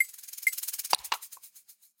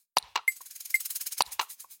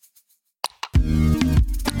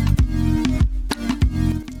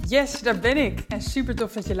Yes, daar ben ik en super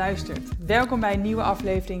tof dat je luistert. Welkom bij een nieuwe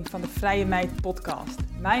aflevering van de Vrije Meid podcast.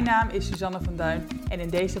 Mijn naam is Suzanne van Duin en in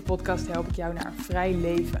deze podcast help ik jou naar een vrij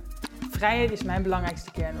leven. Vrijheid is mijn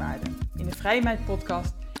belangrijkste kernwaarde. In de Vrije Meid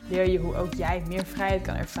podcast leer je hoe ook jij meer vrijheid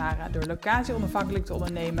kan ervaren door locatie onafhankelijk te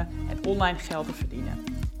ondernemen en online geld te verdienen.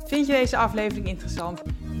 Vind je deze aflevering interessant?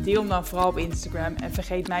 Deel hem dan vooral op Instagram en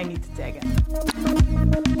vergeet mij niet te taggen.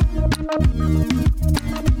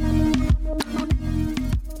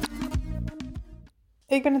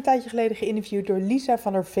 Ik ben een tijdje geleden geïnterviewd door Lisa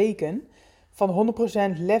van der Veken van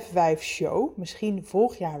 100% Lefwijf Show. Misschien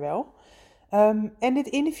volg je haar wel. En dit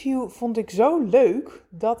interview vond ik zo leuk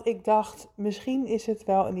dat ik dacht, misschien is het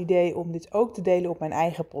wel een idee om dit ook te delen op mijn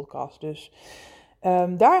eigen podcast. Dus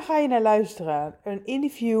daar ga je naar luisteren. Een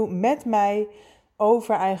interview met mij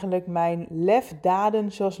over eigenlijk mijn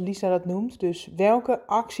lefdaden, zoals Lisa dat noemt. Dus welke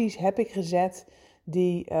acties heb ik gezet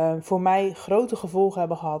die voor mij grote gevolgen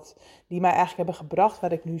hebben gehad, die mij eigenlijk hebben gebracht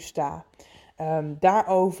waar ik nu sta.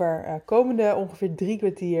 Daarover komende ongeveer 3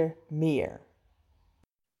 kwartier meer.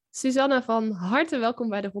 Suzanne, van harte welkom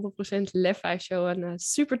bij de 100% Lefwijf Show. En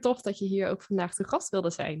super tof dat je hier ook vandaag te gast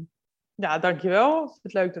wilde zijn. Ja, dankjewel. Het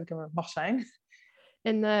is leuk dat ik er mag zijn.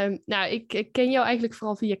 En ik ken jou eigenlijk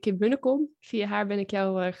vooral via Kim Munnekom. Via haar ben ik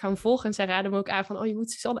jou gaan volgen. En zij raadde me ook aan van, je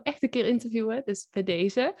moet Suzanne echt een keer interviewen. Dus bij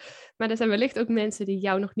deze. Maar er zijn wellicht ook mensen die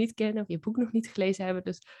jou nog niet kennen of je boek nog niet gelezen hebben.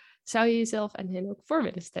 Dus zou je jezelf aan hen ook voor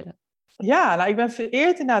willen stellen? Ja, nou ik ben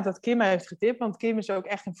vereerd inderdaad dat Kim mij heeft getipt. Want Kim is ook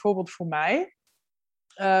echt een voorbeeld voor mij.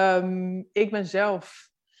 Ik ben zelf,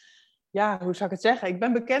 hoe zou ik het zeggen? Ik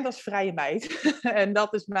ben bekend als Vrije Meid. En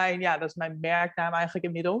dat is mijn merknaam eigenlijk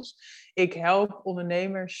inmiddels. Ik help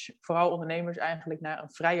ondernemers, vooral ondernemers eigenlijk naar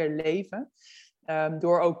een vrijer leven.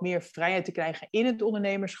 Door ook meer vrijheid te krijgen in het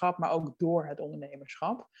ondernemerschap, maar ook door het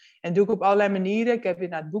ondernemerschap. En doe ik op allerlei manieren. Ik heb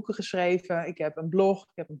inderdaad boeken geschreven. Ik heb een blog,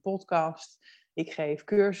 ik heb een podcast. Ik geef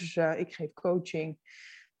cursussen, ik geef coaching.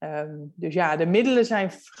 Dus ja, de middelen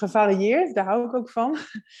zijn gevarieerd, daar hou ik ook van.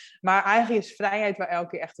 Maar eigenlijk is vrijheid waar elke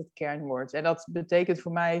keer echt het kernwoord. En dat betekent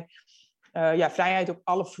voor mij vrijheid op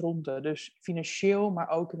alle fronten. Dus financieel, maar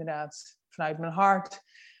ook inderdaad vanuit mijn hart.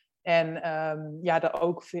 En dat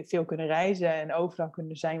ook veel kunnen reizen en overal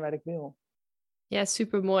kunnen zijn waar ik wil. Ja,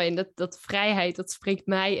 super mooi. En dat vrijheid, dat spreekt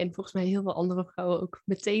mij en volgens mij heel veel andere vrouwen ook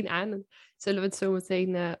meteen aan. Daar zullen we het zo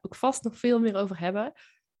meteen ook vast nog veel meer over hebben.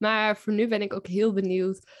 Maar voor nu ben ik ook heel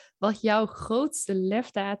benieuwd wat jouw grootste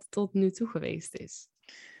lefdaad tot nu toe geweest is.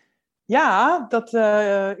 Ja,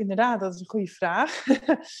 inderdaad, dat is een goede vraag.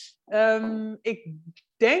 Ik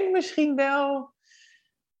denk misschien wel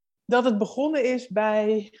dat het begonnen is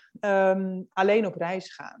bij alleen op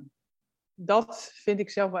reis gaan. Dat vind ik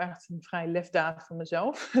zelf wel echt een vrij lefdaad van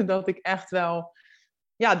mezelf. Dat ik echt wel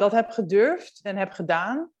dat heb gedurfd en heb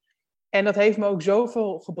gedaan. En dat heeft me ook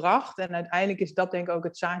zoveel gebracht. En uiteindelijk is dat denk ik ook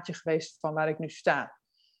het zaadje geweest van waar ik nu sta.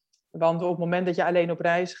 Want op het moment dat je alleen op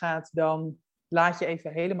reis gaat, dan laat je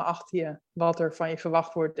even helemaal achter je wat er van je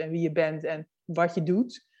verwacht wordt en wie je bent en wat je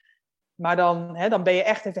doet. Maar dan ben je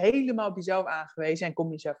echt even helemaal op jezelf aangewezen en kom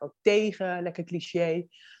je jezelf ook tegen, lekker cliché.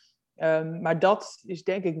 Maar dat is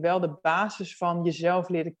denk ik wel de basis van jezelf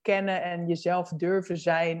leren kennen en jezelf durven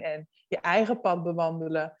zijn en je eigen pad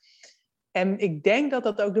bewandelen. En ik denk dat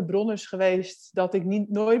dat ook de bron is geweest dat ik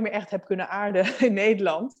nooit meer echt heb kunnen aarden in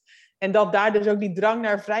Nederland. En dat daar dus ook die drang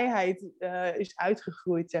naar vrijheid is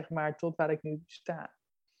uitgegroeid, zeg maar, tot waar ik nu sta.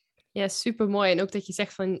 Ja, super mooi. En ook dat je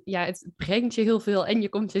zegt van, het brengt je heel veel en je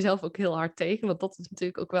komt jezelf ook heel hard tegen. Want dat is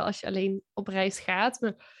natuurlijk ook wel als je alleen op reis gaat.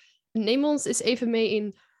 Maar neem ons eens even mee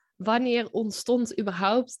in wanneer ontstond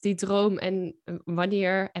überhaupt die droom en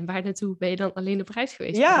wanneer en waar naartoe ben je dan alleen op reis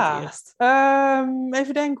geweest? Ja,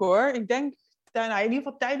 even denken hoor. Ik denk, in ieder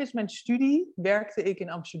geval tijdens mijn studie werkte ik in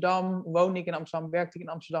Amsterdam, woonde ik in Amsterdam, werkte ik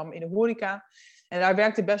in Amsterdam in de horeca. En daar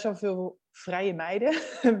werkten best wel veel vrije meiden.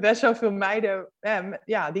 Best wel veel meiden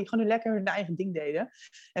die gewoon lekker hun eigen ding deden.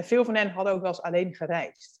 En veel van hen hadden ook wel eens alleen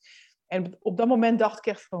gereisd. En op dat moment dacht ik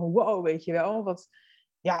echt van wow, weet je wel,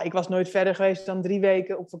 ik was nooit verder geweest dan 3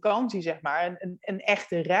 weken op vakantie, zeg maar. Een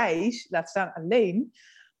echte reis, laat staan alleen.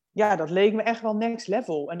 Ja, dat leek me echt wel next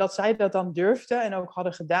level. En dat zij dat dan durfden en ook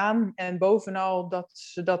hadden gedaan. En bovenal dat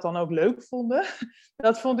ze dat dan ook leuk vonden.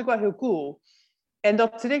 Dat vond ik wel heel cool. En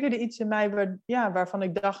dat triggerde iets in mij waarvan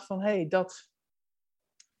ik dacht van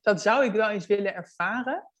dat zou ik wel eens willen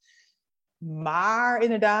ervaren. Maar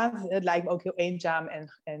inderdaad, het lijkt me ook heel eenzaam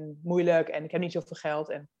en moeilijk. En ik heb niet zoveel geld.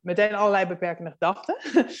 En meteen allerlei beperkende gedachten.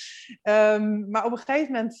 Maar op een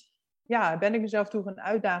gegeven moment ben ik mezelf toe gaan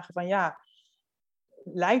uitdagen van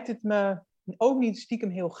lijkt het me ook niet stiekem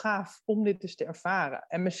heel gaaf om dit eens te ervaren.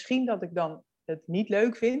 En misschien dat ik dan het niet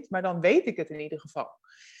leuk vind, maar dan weet ik het in ieder geval.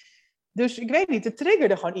 Dus ik weet niet, het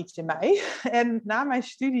triggerde gewoon iets in mij. En na mijn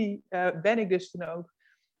studie ben ik dus toen ook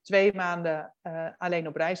 2 maanden alleen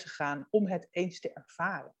op reis gegaan om het eens te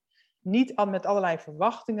ervaren. Niet al met allerlei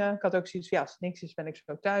verwachtingen. Ik had ook zoiets van, ja, als het niks is, ben ik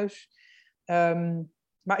zo thuis.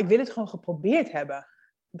 Maar ik wil het gewoon geprobeerd hebben.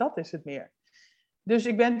 Dat is het meer. Dus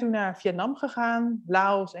ik ben toen naar Vietnam gegaan,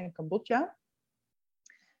 Laos en Cambodja.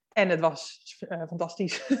 En het was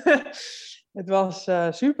fantastisch. Het was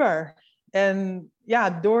super. En ja,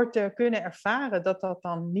 door te kunnen ervaren dat dat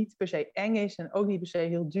dan niet per se eng is en ook niet per se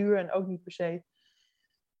heel duur en ook niet per se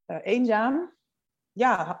eenzaam.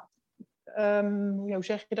 Ja, hoe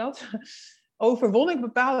zeg je dat? Overwon ik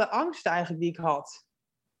bepaalde angsten eigenlijk die ik had.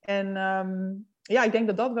 En ja, ik denk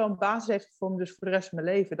dat dat wel een basis heeft gevormd dus voor de rest van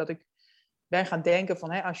mijn leven. Dat ik ben gaan denken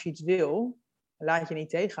van, als je iets wil, laat je niet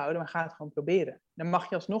tegenhouden, maar ga het gewoon proberen. Dan mag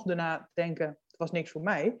je alsnog daarna denken, het was niks voor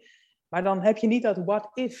mij. Maar dan heb je niet dat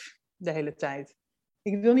what if de hele tijd.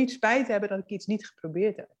 Ik wil niet spijt hebben dat ik iets niet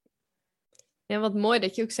geprobeerd heb. Ja, wat mooi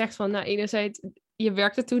dat je ook zegt van, nou, enerzijds, je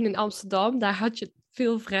werkte toen in Amsterdam, daar had je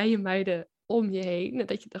veel vrije meiden om je heen. En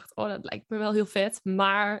dat je dacht, oh, dat lijkt me wel heel vet.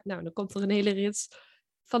 Maar, nou, dan komt er een hele rits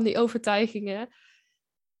van die overtuigingen.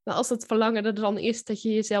 Maar als het verlangen er dan is dat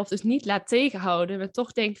je jezelf dus niet laat tegenhouden, maar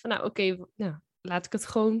toch denkt van, nou, oké, nou, laat ik het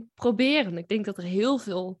gewoon proberen. Ik denk dat er heel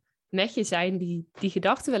veel met je zijn die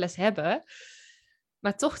gedachten wel eens hebben,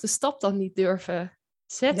 maar toch de stap dan niet durven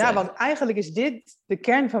zetten. Ja, want eigenlijk is dit de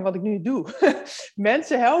kern van wat ik nu doe.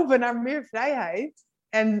 Mensen helpen naar meer vrijheid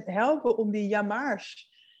en helpen om die jamaars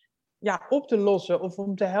op te lossen of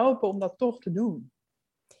om te helpen om dat toch te doen.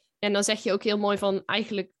 En dan zeg je ook heel mooi van,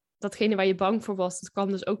 eigenlijk datgene waar je bang voor was, dat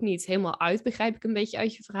kwam dus ook niet helemaal uit, begrijp ik een beetje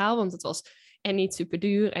uit je verhaal, want het was en niet super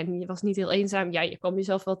duur en je was niet heel eenzaam. Ja, je kwam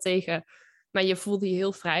jezelf wel tegen, maar je voelde je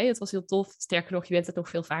heel vrij. Het was heel tof. Sterker nog, je bent het nog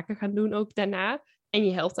veel vaker gaan doen ook daarna. En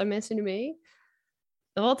je helpt daar mensen nu mee.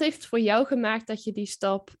 Wat heeft het voor jou gemaakt dat je die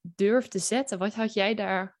stap durft te zetten? Wat had jij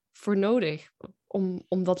daarvoor nodig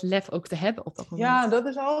om dat lef ook te hebben op dat moment? Ja, dat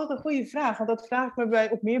is altijd een goede vraag. Want dat vraag ik me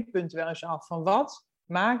bij op meer punten wel eens af. Van wat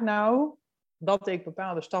maakt nou dat ik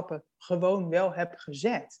bepaalde stappen gewoon wel heb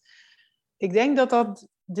gezet? Ik denk dat dat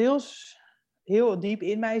deels heel diep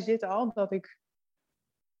in mij zit al. Dat ik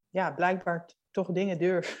blijkbaar toch dingen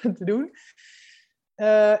durf te doen.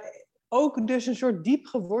 Ook dus een soort diep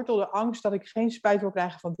gewortelde angst dat ik geen spijt wil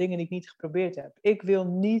krijgen van dingen die ik niet geprobeerd heb. Ik wil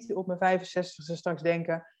niet op mijn 65e straks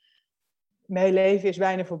denken, mijn hele leven is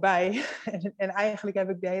bijna voorbij. En eigenlijk heb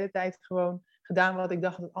ik de hele tijd gewoon gedaan wat ik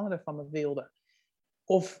dacht dat anderen van me wilden.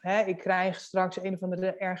 Of ik krijg straks een of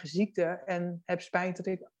andere erge ziekte en heb spijt dat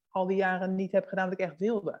ik al die jaren niet heb gedaan wat ik echt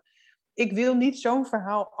wilde. Ik wil niet zo'n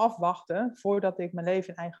verhaal afwachten voordat ik mijn leven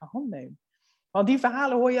in eigen hand neem. Want die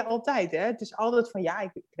verhalen hoor je altijd. Hè? Het is altijd van,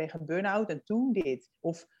 ik kreeg een burn-out en toen dit.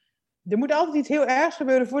 Of er moet altijd iets heel ergs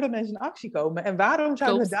gebeuren voordat mensen in actie komen. En waarom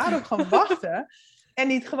zouden we daarop gaan wachten en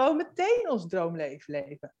niet gewoon meteen ons droomleven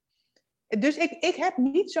leven? Dus ik heb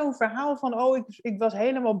niet zo'n verhaal van, ik was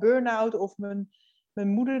helemaal burn-out of mijn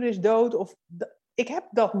moeder is dood. Ik heb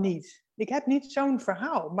dat niet. Ik heb niet zo'n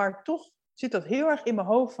verhaal. Maar toch zit dat heel erg in mijn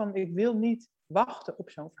hoofd van, ik wil niet wachten op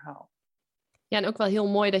zo'n verhaal. Ja, en ook wel heel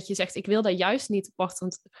mooi dat je zegt, ik wil daar juist niet op wachten.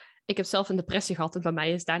 Want ik heb zelf een depressie gehad en bij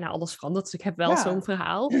mij is daarna alles veranderd. Dus ik heb wel zo'n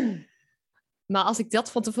verhaal. Maar als ik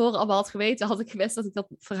dat van tevoren allemaal had geweten, had ik geweten dat ik dat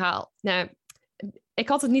verhaal... Nou, ik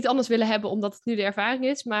had het niet anders willen hebben omdat het nu de ervaring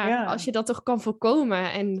is. Maar als je dat toch kan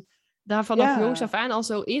voorkomen en daar vanaf jongs af aan al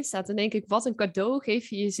zo in staat, dan denk ik, wat een cadeau geef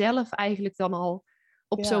je jezelf eigenlijk dan al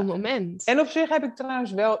op zo'n moment. En op zich heb ik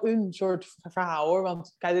trouwens wel een soort verhaal hoor.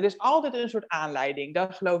 Want kijk, er is altijd een soort aanleiding.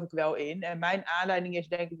 Daar geloof ik wel in. En mijn aanleiding is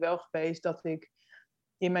denk ik wel geweest dat ik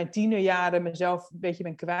in mijn tienerjaren mezelf een beetje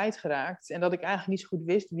ben kwijtgeraakt. En dat ik eigenlijk niet zo goed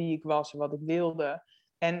wist wie ik was en wat ik wilde.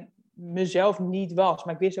 En mezelf niet was.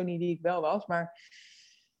 Maar ik wist ook niet wie ik wel was. Maar...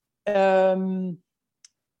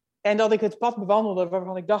 en dat ik het pad bewandelde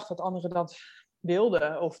waarvan ik dacht dat anderen dat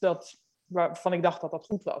wilden. Of waarvan ik dacht dat dat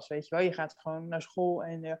goed was, weet je wel. Je gaat gewoon naar school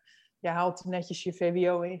en je haalt netjes je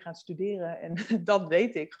VWO en je gaat studeren. En dat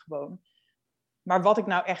weet ik gewoon. Maar wat ik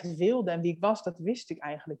nou echt wilde en wie ik was, dat wist ik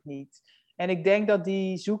eigenlijk niet. En ik denk dat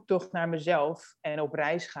die zoektocht naar mezelf en op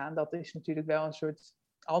reis gaan, dat is natuurlijk wel een soort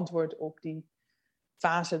antwoord op die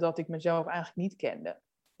fase dat ik mezelf eigenlijk niet kende.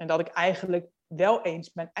 En dat ik eigenlijk wel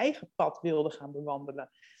eens mijn eigen pad wilde gaan bewandelen.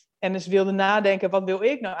 En dus wilde nadenken, wat wil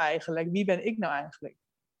ik nou eigenlijk? Wie ben ik nou eigenlijk?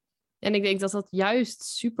 En ik denk dat dat juist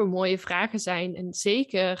super mooie vragen zijn. En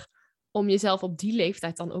zeker om jezelf op die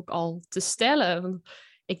leeftijd dan ook al te stellen. Want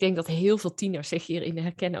ik denk dat heel veel tieners zich hierin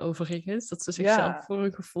herkennen overigens. Dat ze zichzelf voor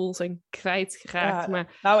hun gevoel zijn kwijtgeraakt. Ja.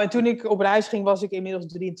 Maar... Nou, en toen ik op reis ging, was ik inmiddels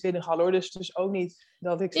 23 al hoor. Dus ook niet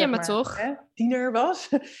dat ik zeg maar toch. tiener was.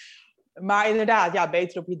 Maar inderdaad, ja,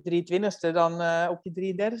 beter op je 23ste dan op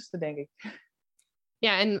je 33ste, denk ik.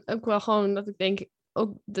 Ja, en ook wel gewoon dat ik denk,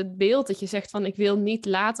 ook het beeld dat je zegt van ik wil niet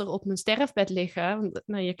later op mijn sterfbed liggen. Want,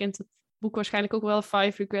 nou, je kent het boek waarschijnlijk ook wel,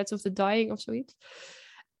 Five Regrets of the Dying of zoiets.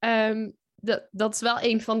 Dat is wel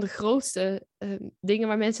een van de grootste dingen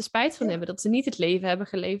waar mensen spijt van hebben. Dat ze niet het leven hebben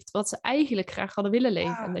geleefd wat ze eigenlijk graag hadden willen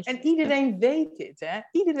leven. Ja, En iedereen weet dit, hè?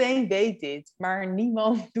 Iedereen weet dit, maar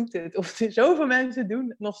niemand doet het. Of zoveel mensen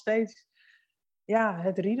doen nog steeds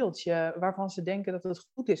het riedeltje waarvan ze denken dat het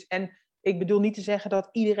goed is. En ik bedoel niet te zeggen dat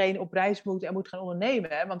iedereen op reis moet en moet gaan ondernemen,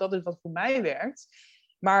 hè? Want dat is wat voor mij werkt.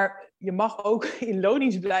 Maar je mag ook in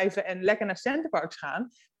lonings blijven en lekker naar Centerparks gaan.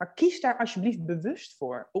 Maar kies daar alsjeblieft bewust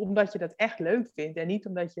voor. Omdat je dat echt leuk vindt en niet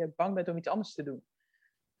omdat je bang bent om iets anders te doen.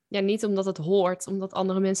 ja, niet omdat het hoort, omdat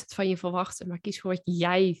andere mensen het van je verwachten. Maar kies voor wat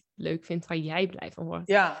jij leuk vindt, waar jij blij van wordt.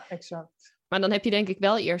 Ja, exact. Maar dan heb je denk ik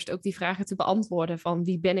wel eerst ook die vragen te beantwoorden van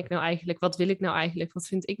wie ben ik nou eigenlijk? Wat wil ik nou eigenlijk? Wat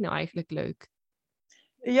vind ik nou eigenlijk leuk?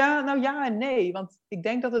 Ja, nou ja en nee. Want ik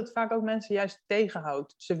denk dat het vaak ook mensen juist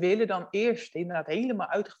tegenhoudt. Ze willen dan eerst inderdaad helemaal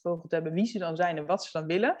uitgevogeld hebben wie ze dan zijn en wat ze dan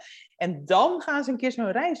willen. En dan gaan ze een keer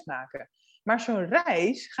zo'n reis maken. Maar zo'n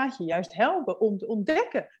reis gaat je juist helpen om te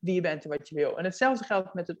ontdekken wie je bent en wat je wil. En hetzelfde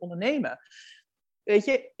geldt met het ondernemen. Weet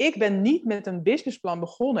je, ik ben niet met een businessplan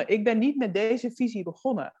begonnen. Ik ben niet met deze visie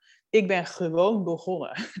begonnen. Ik ben gewoon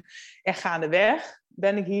begonnen. En gaandeweg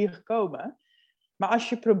ben ik hier gekomen. Maar als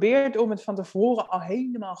je probeert om het van tevoren al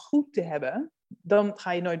helemaal goed te hebben, dan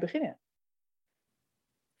ga je nooit beginnen.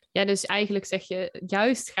 Ja, dus eigenlijk zeg je,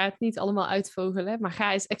 juist ga het niet allemaal uitvogelen, maar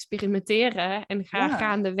ga eens experimenteren en ga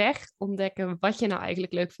gaandeweg ontdekken wat je nou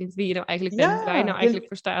eigenlijk leuk vindt, wie je nou eigenlijk bent, waar je nou eigenlijk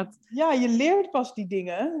voor staat. Ja, je leert pas die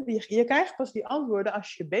dingen, je krijgt pas die antwoorden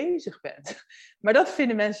als je bezig bent. Maar dat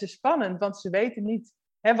vinden mensen spannend, want ze weten niet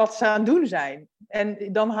wat ze aan het doen zijn.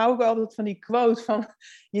 En dan hou ik altijd van die quote van,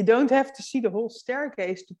 you don't have to see the whole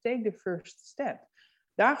staircase to take the first step.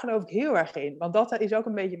 Daar geloof ik heel erg in, want dat is ook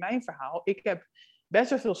een beetje mijn verhaal. Ik heb best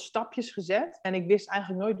wel veel stapjes gezet en ik wist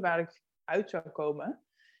eigenlijk nooit waar ik uit zou komen.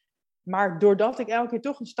 Maar doordat ik elke keer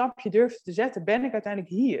toch een stapje durfde te zetten, ben ik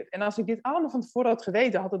uiteindelijk hier. En als ik dit allemaal van tevoren had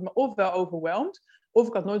geweten, had het me ofwel overweldigd, of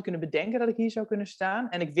ik had nooit kunnen bedenken dat ik hier zou kunnen staan.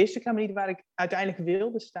 En ik wist ook helemaal niet waar ik uiteindelijk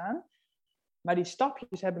wilde staan. Maar die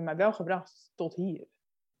stapjes hebben mij wel gebracht tot hier.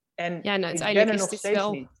 En ja, nou, ik uiteindelijk ben er is nog dit steeds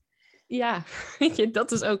wel... niet. Ja, weet je,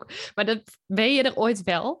 dat is ook... Maar ben je er ooit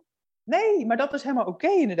wel? Nee, maar dat is helemaal oké,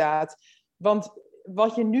 inderdaad. Want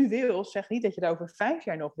wat je nu wil, zegt niet dat je dat over 5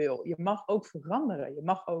 jaar nog wil. Je mag ook veranderen. Je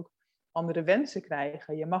mag ook andere wensen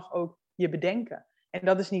krijgen. Je mag ook je bedenken. En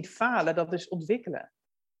dat is niet falen, dat is ontwikkelen.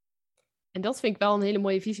 En dat vind ik wel een hele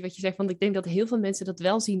mooie visie wat je zegt. Want ik denk dat heel veel mensen dat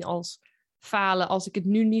wel zien als falen. Als ik het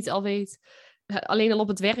nu niet al weet. Alleen al op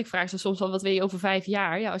het werk vragen ze soms al, wat wil je over 5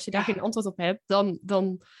 jaar? Ja, als je daar geen antwoord op hebt,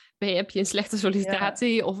 dan heb je een slechte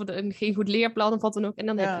sollicitatie of geen goed leerplan of wat dan ook. En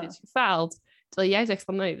dan heb je dus gefaald. Terwijl jij zegt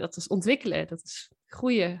van nee, dat is ontwikkelen, dat is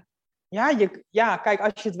groeien. Ja, kijk,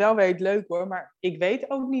 als je het wel weet, leuk hoor. Maar ik weet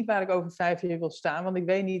ook niet waar ik over 5 jaar wil staan. Want ik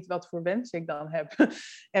weet niet wat voor wensen ik dan heb.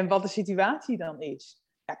 En wat de situatie dan is.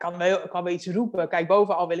 Ja, ik kan wel iets roepen. Kijk,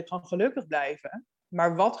 bovenal wil ik gewoon gelukkig blijven.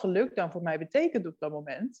 Maar wat geluk dan voor mij betekent op dat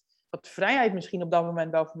moment. Wat vrijheid misschien op dat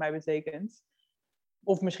moment wel voor mij betekent.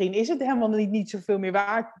 Of misschien is het helemaal niet zoveel meer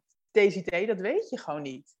waard, TCT. Dat weet je gewoon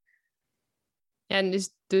niet. Ja, en het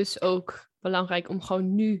is dus ook belangrijk om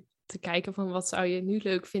gewoon nu te kijken van wat zou je nu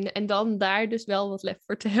leuk vinden. En dan daar dus wel wat lef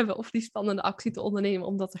voor te hebben of die spannende actie te ondernemen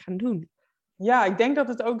om dat te gaan doen. Ja, ik denk dat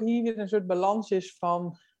het ook hier weer een soort balans is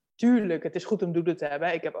van... Tuurlijk, het is goed om doelen te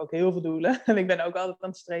hebben. Ik heb ook heel veel doelen. En ik ben ook altijd aan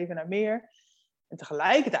het streven naar meer. En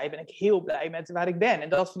tegelijkertijd ben ik heel blij met waar ik ben. En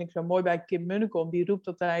dat vind ik zo mooi bij Kim Munnekom. Die roept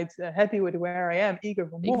altijd, happy with where I am, eager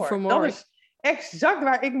for more. For more. Dat is exact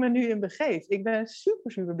waar ik me nu in begeef. Ik ben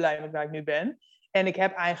super, super blij met waar ik nu ben. En ik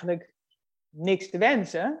heb eigenlijk niks te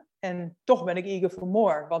wensen. En toch ben ik eager for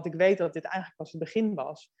more. Want ik weet dat dit eigenlijk pas het begin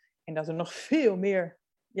was. En dat er nog veel meer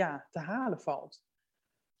te halen valt.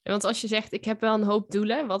 Want als je zegt, ik heb wel een hoop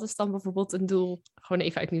doelen. Wat is dan bijvoorbeeld een doel, gewoon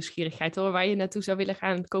even uit nieuwsgierigheid hoor, waar je naartoe zou willen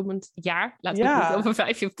gaan het komend jaar? Laten we het niet over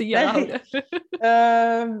 5 of 10 jaar houden.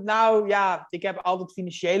 Nou ja, ik heb altijd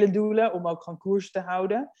financiële doelen om ook gewoon koers te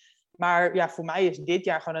houden. Maar ja, voor mij is dit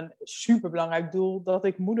jaar gewoon een superbelangrijk doel dat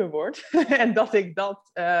ik moeder word. En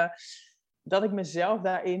dat ik mezelf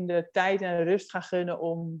daarin de tijd en rust ga gunnen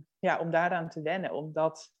om daaraan te wennen.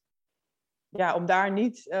 Om daar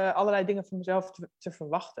niet allerlei dingen van mezelf te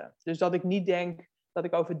verwachten. Dus dat ik niet denk dat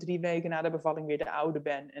ik over 3 weken na de bevalling weer de oude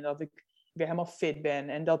ben. En dat ik weer helemaal fit ben.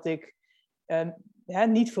 En dat ik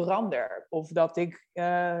niet verander. Of dat ik,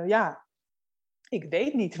 ik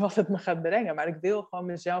weet niet wat het me gaat brengen. Maar ik wil gewoon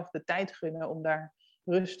mezelf de tijd gunnen om daar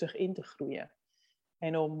rustig in te groeien.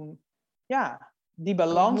 En om die Hoe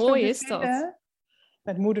balans ook mooi te is dat? vinden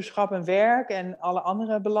met moederschap en werk en alle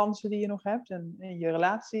andere balansen die je nog hebt en je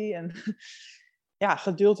relatie en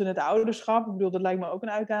geduld in het ouderschap. Ik bedoel, dat lijkt me ook een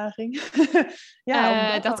uitdaging.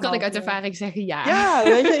 Om dat kan ik uit ervaring zeggen, ja. Ja,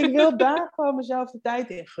 weet je, ik wil daar gewoon mezelf de tijd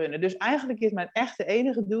in gunnen. Dus eigenlijk is mijn echte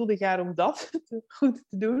enige doel dit jaar om dat goed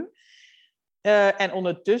te doen. En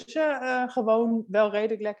ondertussen gewoon wel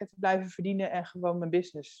redelijk lekker te blijven verdienen en gewoon mijn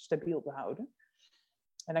business stabiel te houden.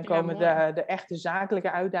 En dan komen de echte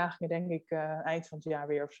zakelijke uitdagingen, denk ik, eind van het jaar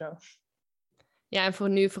weer of zo. Ja, en voor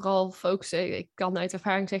nu vooral focussen. Ik kan uit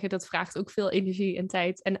ervaring zeggen, dat vraagt ook veel energie en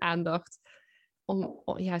tijd en aandacht.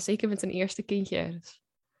 Zeker met een eerste kindje. Dus.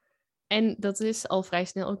 En dat is al vrij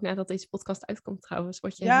snel, ook nadat deze podcast uitkomt trouwens.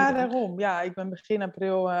 Daarom. Ja, ik ben begin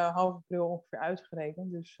april, half april ongeveer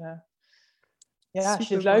uitgerekend. Dus als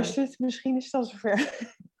je het luistert, misschien is het al zover.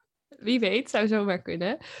 Wie weet, zou zomaar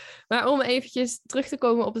kunnen. Maar om eventjes terug te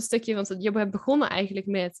komen op een stukje, want je hebt begonnen eigenlijk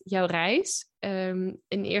met jouw reis. In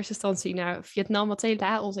eerste instantie naar Vietnam, Mathé,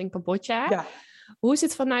 Laos en Cambodja. Ja. Hoe is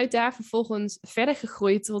het vanuit daar vervolgens verder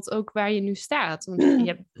gegroeid tot ook waar je nu staat? Want je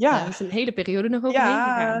hebt daar is een hele periode nog overheen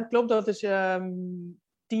gegaan. Ja, klopt. Dat is 10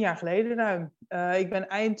 jaar geleden ruim. Ik ben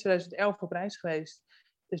eind 2011 op reis geweest.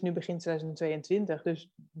 Het is nu begin 2022. Dus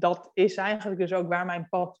dat is eigenlijk dus ook waar mijn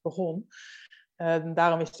pad begon.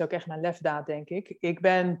 Daarom is het ook echt mijn lefdaad, denk ik. Ik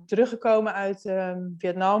ben teruggekomen uit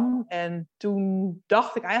Vietnam. En toen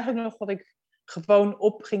dacht ik eigenlijk nog dat ik gewoon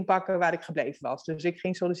op ging pakken waar ik gebleven was. Dus ik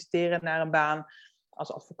ging solliciteren naar een baan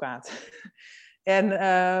als advocaat. En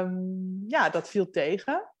dat viel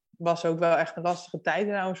tegen. Was ook wel echt een lastige tijd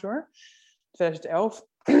trouwens hoor. 2011.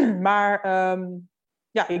 Maar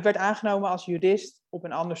ik werd aangenomen als jurist op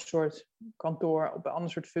een ander soort kantoor, op een ander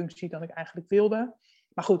soort functie dan ik eigenlijk wilde.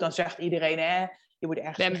 Maar goed, dan zegt iedereen, je moet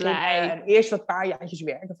ergens beginnen en eerst wat paar jaartjes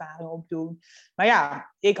werkervaring opdoen. Maar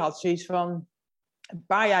ja, ik had zoiets van een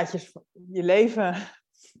paar jaartjes je leven,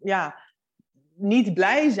 niet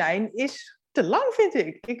blij zijn is te lang, vind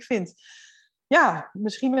ik. Ik vind,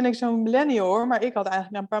 misschien ben ik zo'n millennial hoor, maar ik had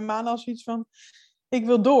eigenlijk na een paar maanden al zoiets van, ik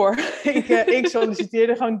wil door. Ik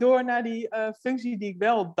solliciteerde gewoon door naar die functie die ik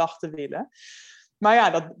wel dacht te willen.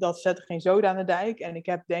 Maar dat zette geen zoden aan de dijk. En ik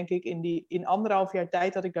heb denk ik in 1,5 jaar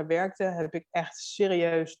tijd dat ik daar werkte, heb ik echt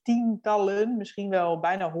serieus tientallen, misschien wel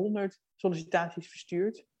bijna 100 sollicitaties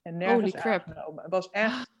verstuurd. En nergens aangenomen. Het was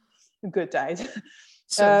echt een kuttijd.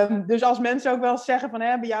 Dus als mensen ook wel zeggen van,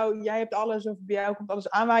 bij jou, jij hebt alles of bij jou komt alles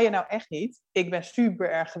aanwaaien, nou echt niet. Ik ben super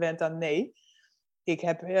erg gewend aan nee. Ik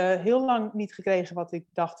heb heel lang niet gekregen wat ik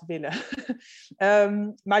dacht te willen.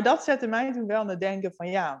 Maar dat zette mij toen wel aan het denken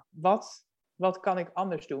van wat kan ik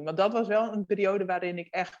anders doen? Want dat was wel een periode waarin ik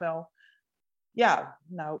echt wel,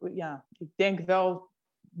 ik denk wel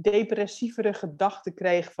depressievere gedachten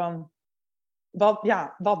kreeg van,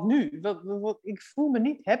 wat nu? Ik voel me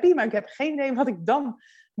niet happy, maar ik heb geen idee wat ik dan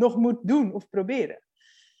nog moet doen of proberen.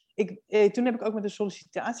 Toen heb ik ook met een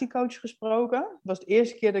sollicitatiecoach gesproken. Het was de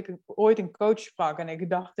eerste keer dat ik ooit een coach sprak. En ik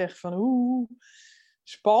dacht echt van,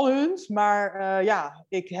 spannend. Maar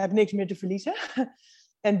ik heb niks meer te verliezen.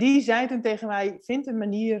 En die zei toen tegen mij, vind een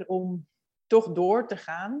manier om toch door te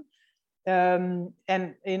gaan.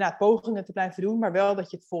 En inderdaad pogingen te blijven doen, maar wel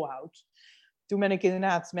dat je het volhoudt. Toen ben ik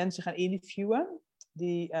inderdaad mensen gaan interviewen.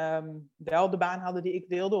 Die wel de baan hadden die ik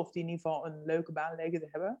wilde. Of die in ieder geval een leuke baan leken te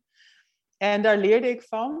hebben. En daar leerde ik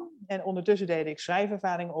van. En ondertussen deed ik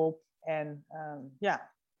schrijfervaring op. En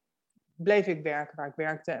bleef ik werken waar ik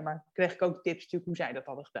werkte. Maar kreeg ik ook tips natuurlijk hoe zij dat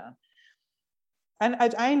hadden gedaan. En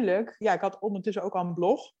uiteindelijk, ik had ondertussen ook al een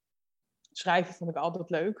blog. Schrijven vond ik altijd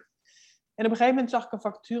leuk. En op een gegeven moment zag ik een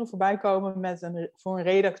vacature voorbij komen voor een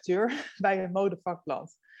redacteur bij een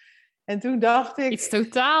modevakblad. En toen dacht ik... Iets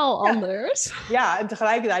totaal anders. Ja, en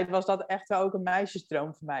tegelijkertijd was dat echt wel ook een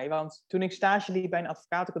meisjesdroom voor mij. Want toen ik stage liep bij een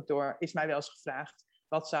advocatenkantoor, is mij wel eens gevraagd,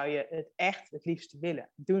 wat zou je het liefste willen?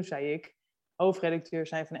 Toen zei ik, hoofdredacteur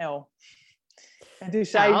zijn van Elle.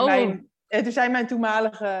 En toen zei mijn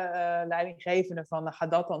toenmalige leidinggevende van, nou, ga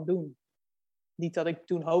dat dan doen. Niet dat ik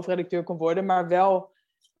toen hoofdredacteur kon worden, maar wel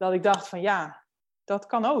dat ik dacht van, dat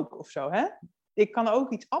kan ook of zo, hè? Ik kan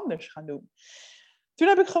ook iets anders gaan doen. Toen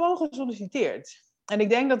heb ik gewoon gesolliciteerd. En ik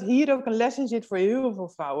denk dat hier ook een les in zit voor heel veel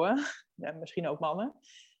vrouwen. Ja, misschien ook mannen.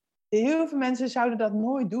 Heel veel mensen zouden dat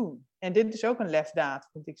nooit doen. En dit is ook een lefdaad,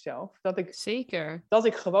 vind ik zelf. Zeker. Dat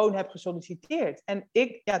ik gewoon heb gesolliciteerd. En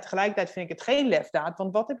tegelijkertijd vind ik het geen lefdaad.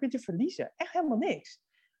 Want wat heb je te verliezen? Echt helemaal niks.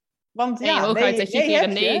 Want hooguit dat je een keer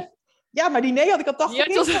een nee... Ja, maar die nee had ik al 80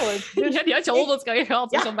 keer gehoord. Dus die had je 100 keer gehad.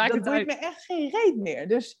 Dus dan maakt het uit. Dat doet me echt geen reet meer.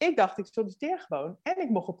 Dus ik dacht, ik solliciteer gewoon. En ik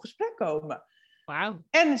mocht op gesprek komen. Wauw.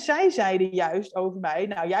 En zij zeiden juist over mij,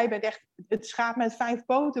 nou jij bent echt het schaap met 5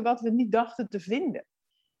 poten wat we niet dachten te vinden.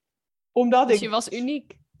 Omdat Dus je was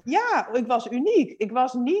uniek. Ja, ik was uniek. Ik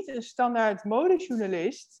was niet een standaard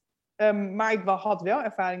modejournalist, maar ik had wel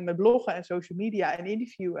ervaring met bloggen en social media en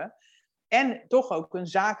interviewen. En toch ook een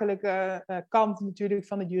zakelijke kant natuurlijk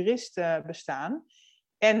van het jurist bestaan.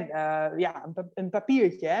 En een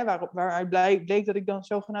papiertje, hè, waaruit bleek dat ik dan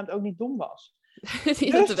zogenaamd ook niet dom was.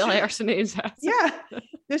 Die dat er wel hersenen in zaten. Ja,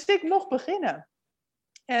 dus ik mocht beginnen.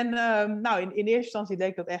 En in eerste instantie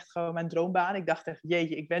leek dat echt gewoon mijn droombaan. Ik dacht echt,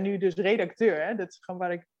 jeetje, ik ben nu dus redacteur. Hè? Dat is gewoon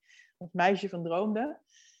waar ik als meisje van droomde.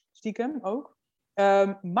 Stiekem ook.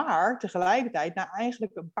 Maar tegelijkertijd, na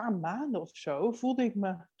eigenlijk een paar maanden of zo, voelde ik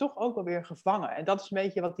me toch ook alweer gevangen. En dat is een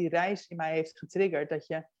beetje wat die reis in mij heeft getriggerd.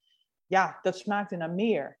 Dat smaakte naar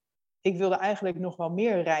meer. Ik wilde eigenlijk nog wel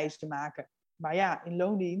meer reizen maken. Maar ja, in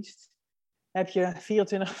loondienst heb je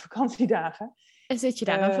 24 vakantiedagen. En zit je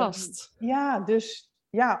daar aan vast? Ja, dus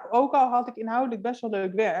ook al had ik inhoudelijk best wel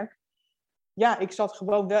leuk werk. Ja, ik zat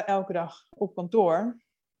gewoon wel elke dag op kantoor.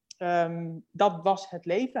 Dat was het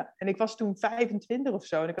leven. En ik was toen 25 of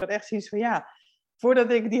zo. En ik had echt zoiets van,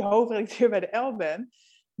 voordat ik die hoofdredacteur bij de L ben,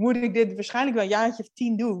 moet ik dit waarschijnlijk wel een jaartje of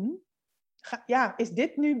 10 doen. Is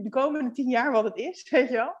dit nu de komende 10 jaar wat het is, weet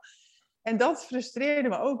je wel? En dat frustreerde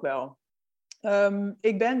me ook wel.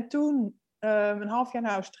 Ik ben toen een half jaar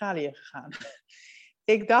naar Australië gegaan.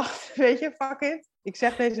 Ik dacht, weet je, fuck it. Ik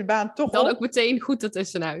zeg deze baan toch Dan op. ook meteen goed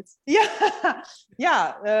ertussenuit. Ik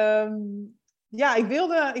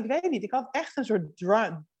wilde, ik weet niet, ik had echt een soort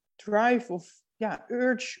drive of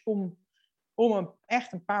urge om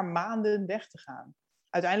echt een paar maanden weg te gaan.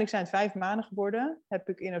 Uiteindelijk zijn het 5 maanden geworden. Heb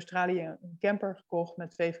ik in Australië een camper gekocht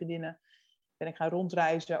met 2 vriendinnen. Ben ik gaan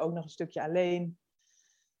rondreizen, ook nog een stukje alleen.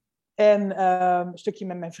 En een stukje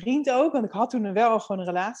met mijn vriend ook, want ik had toen wel gewoon een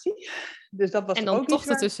relatie. Dus dat was en dan ook toch iets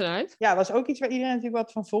ertussenuit? Ja, was ook iets waar iedereen natuurlijk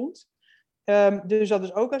wat van vond. Dus dat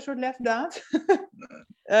is ook een soort lefdaad.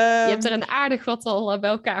 Je hebt er een aardig wat al bij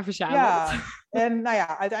elkaar verzameld. Ja, en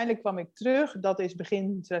uiteindelijk kwam ik terug. Dat is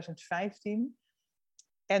begin 2015.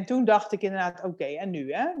 En toen dacht ik inderdaad, oké, en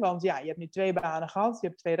nu? Hè? Want je hebt nu 2 banen gehad. Je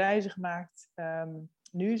hebt 2 reizen gemaakt.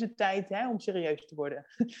 Nu is het tijd om serieus te worden.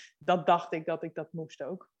 Dat dacht ik dat dat moest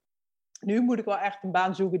ook. Nu moet ik wel echt een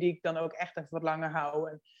baan zoeken die ik dan ook echt even wat langer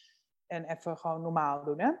hou. En even gewoon normaal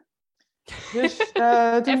doen, hè? Dus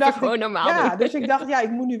toen dacht gewoon ik, normaal doen. Dus ik dacht, ik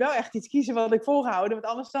moet nu wel echt iets kiezen wat ik volhouden, want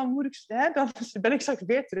anders dan dan ben ik straks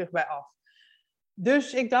weer terug bij af.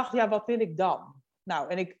 Dus ik dacht, wat wil ik dan? Nou,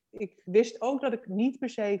 en ik wist ook dat ik niet per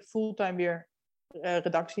se fulltime weer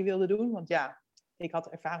redactie wilde doen, want ik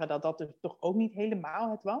had ervaren dat dat dus toch ook niet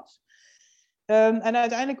helemaal het was. En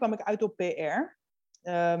uiteindelijk kwam ik uit op PR.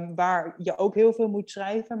 Waar je ook heel veel moet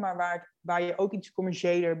schrijven, maar waar je ook iets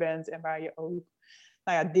commerciëler bent en waar je ook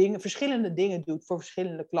verschillende dingen doet voor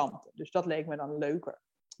verschillende klanten. Dus dat leek me dan leuker.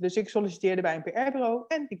 Dus ik solliciteerde bij een PR-bureau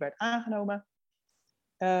en ik werd aangenomen.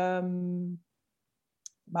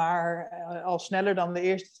 Maar al sneller dan de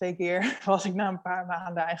eerste 2 keer was ik na een paar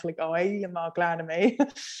maanden eigenlijk al helemaal klaar ermee.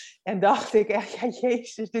 En dacht ik echt,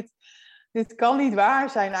 jezus, dit kan niet waar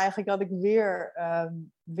zijn eigenlijk dat ik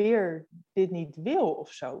weer dit niet wil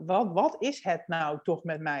of zo. Wat is het nou toch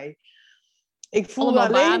met mij? Ik voelde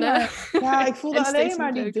alleen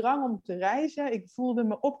maar die drang om te reizen. Ik voelde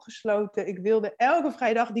me opgesloten. Ik wilde elke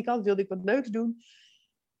vrije dag die ik had, wilde ik wat leuks doen.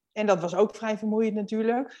 En dat was ook vrij vermoeiend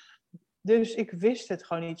natuurlijk. Dus ik wist het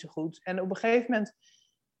gewoon niet zo goed. En op een gegeven moment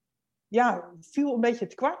viel een beetje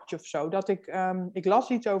het kwartje of zo. Dat ik las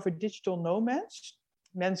iets over digital nomads.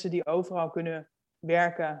 Mensen die overal kunnen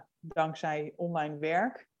werken dankzij online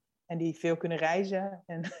werk. En die veel kunnen reizen.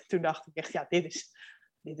 En toen dacht ik echt,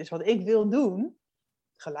 dit is wat ik wil doen.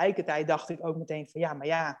 Tegelijkertijd dacht ik ook meteen van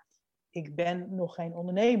ik ben nog geen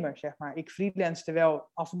ondernemer, zeg maar. Ik freelancete wel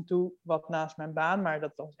af en toe wat naast mijn baan, maar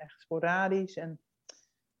dat was echt sporadisch. En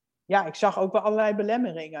ik zag ook wel allerlei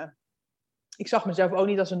belemmeringen. Ik zag mezelf ook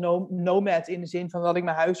niet als een nomad in de zin van dat ik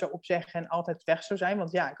mijn huis zou opzeggen en altijd weg zou zijn.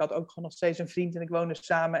 Want ik had ook gewoon nog steeds een vriend en ik woonde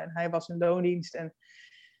samen en hij was in loondienst. En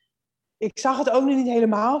ik zag het ook nog niet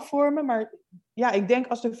helemaal voor me, maar ik denk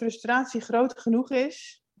als de frustratie groot genoeg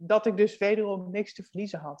is, dat ik dus wederom niks te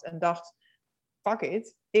verliezen had. En dacht, fuck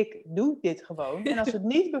it, ik doe dit gewoon. En als het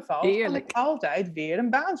niet bevalt, kan ik altijd weer een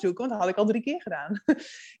baan zoeken. Want dat had ik al 3 keer gedaan.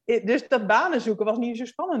 Dus dat banen zoeken was niet zo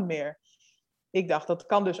spannend meer. Ik dacht, dat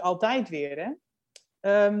kan dus altijd weer.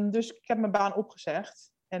 Hè? Dus ik heb mijn baan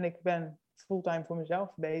opgezegd. En ik ben fulltime voor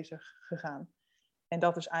mezelf bezig gegaan. En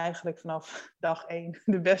dat is eigenlijk vanaf dag 1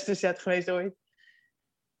 de beste set geweest ooit.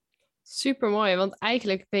 Super mooi, want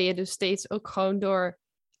eigenlijk ben je dus steeds ook gewoon door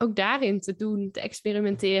ook daarin te doen, te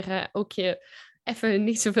experimenteren, ook je even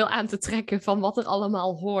niet zoveel aan te trekken van wat er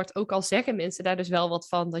allemaal hoort. Ook al zeggen mensen daar dus wel wat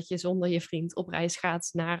van, dat je zonder je vriend op reis gaat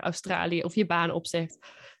naar Australië of je baan opzegt.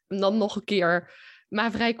 En dan nog een keer,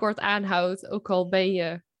 maar vrij kort aanhoudt, ook al ben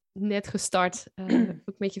je net gestart,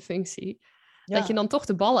 ook met je functie. Ja. Dat je dan toch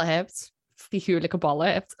de ballen hebt, figuurlijke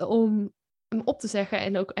ballen hebt, om hem op te zeggen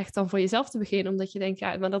en ook echt dan voor jezelf te beginnen. Omdat je denkt,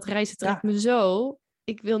 ja, maar dat reizen trekt me zo.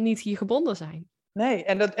 Ik wil niet hier gebonden zijn. Nee,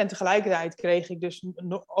 en tegelijkertijd kreeg ik dus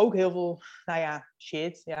ook heel veel,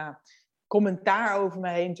 commentaar over me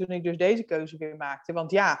heen toen ik dus deze keuze weer maakte.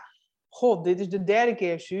 Want ja, god, dit is de derde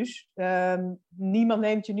keer, Suus. Niemand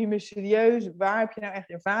neemt je nu meer serieus. Waar heb je nou echt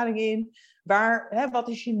ervaring in? Wat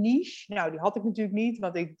is je niche? Nou, die had ik natuurlijk niet,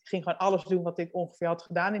 want ik ging gewoon alles doen wat ik ongeveer had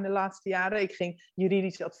gedaan in de laatste jaren. Ik ging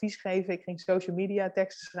juridisch advies geven, ik ging social media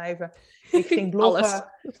teksten schrijven, ik ging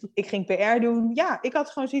bloggen, ik ging PR doen. Ja, ik had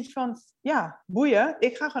gewoon zoiets van, ja, boeien.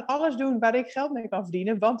 Ik ga gewoon alles doen waar ik geld mee kan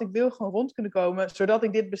verdienen, want ik wil gewoon rond kunnen komen, zodat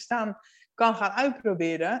ik dit bestaan kan gaan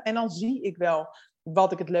uitproberen. En dan zie ik wel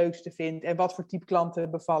wat ik het leukste vind en wat voor type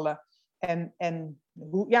klanten bevallen. En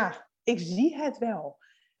hoe, ja, ik zie het wel.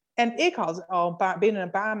 En ik had al binnen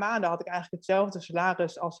een paar maanden had ik eigenlijk hetzelfde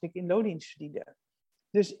salaris als ik in loondienst verdiende.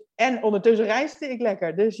 Dus, en ondertussen reisde ik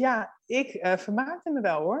lekker. Dus ja, ik vermaakte me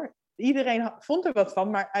wel hoor. Iedereen vond er wat van,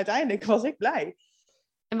 maar uiteindelijk was ik blij.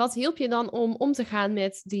 En wat hielp je dan om te gaan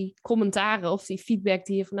met die commentaren of die feedback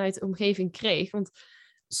die je vanuit de omgeving kreeg? Want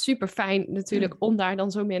super fijn natuurlijk om daar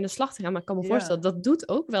dan zo mee aan de slag te gaan. Maar ik kan me voorstellen, dat doet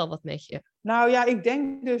ook wel wat met je. Nou ja, ik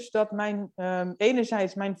denk dus dat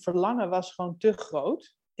enerzijds mijn verlangen was gewoon te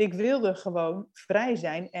groot. Ik wilde gewoon vrij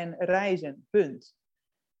zijn en reizen, punt.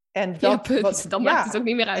 En dat, punt. Dan maakt het ook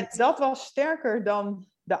niet meer uit. Dat was sterker dan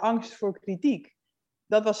de angst voor kritiek.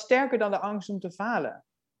 Dat was sterker dan de angst om te falen.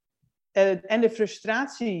 En de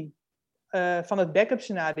frustratie van het backup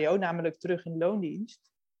scenario, namelijk terug in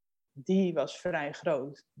loondienst, die was vrij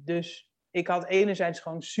groot. Dus ik had enerzijds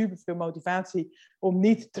gewoon superveel motivatie om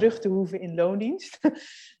niet terug te hoeven in loondienst.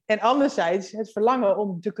 En anderzijds het verlangen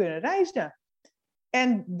om te kunnen reizen.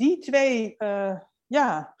 En die twee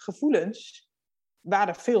gevoelens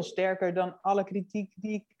waren veel sterker dan alle kritiek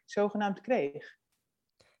die ik zogenaamd kreeg.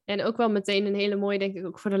 En ook wel meteen een hele mooie, denk ik,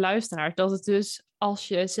 ook voor de luisteraar. Dat het dus, als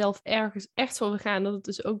je zelf ergens echt voor wil gaan, dat het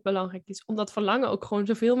dus ook belangrijk is om dat verlangen ook gewoon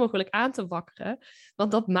zoveel mogelijk aan te wakkeren.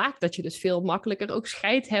 Want dat maakt dat je dus veel makkelijker ook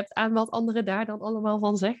scheid hebt aan wat anderen daar dan allemaal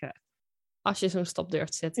van zeggen. Als je zo'n stap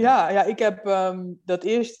durft te zetten. Ja, ik heb dat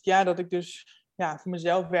eerste jaar dat ik dus voor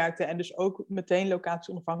mezelf werkte en dus ook meteen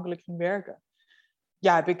locatie onafhankelijk ging werken.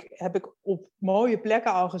 Ja, heb ik op mooie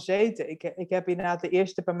plekken al gezeten. Ik heb inderdaad de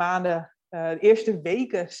eerste paar maanden, de eerste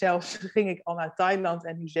weken zelfs, ging ik al naar Thailand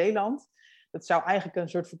en Nieuw-Zeeland. Dat zou eigenlijk een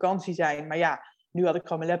soort vakantie zijn. Maar ja, nu had ik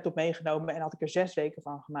gewoon mijn laptop meegenomen en had ik er 6 weken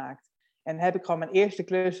van gemaakt. En heb ik gewoon mijn eerste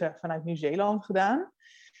klussen vanuit Nieuw-Zeeland gedaan.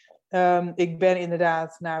 Ik ben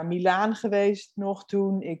inderdaad naar Milaan geweest nog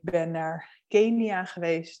toen. Ik ben naar Kenia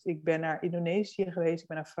geweest. Ik ben naar Indonesië geweest. Ik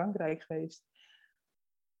ben naar Frankrijk geweest.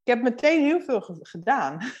 Ik heb meteen heel veel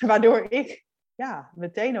gedaan. Waardoor ik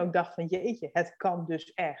meteen ook dacht van jeetje, het kan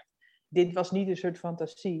dus echt. Dit was niet een soort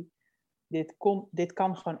fantasie. Dit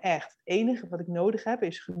kan gewoon echt. Het enige wat ik nodig heb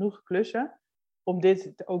is genoeg klussen om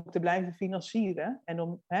dit ook te blijven financieren.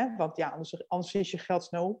 En want ja, anders is je geld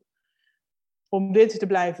snel op. Om dit te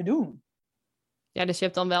blijven doen. Ja, dus je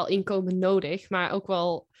hebt dan wel inkomen nodig, maar ook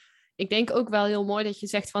wel... Ik denk ook wel heel mooi dat je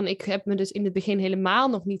zegt van... ik heb me dus in het begin helemaal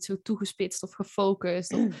nog niet zo toegespitst of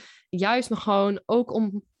gefocust. Of juist nog gewoon, ook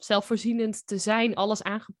om zelfvoorzienend te zijn, alles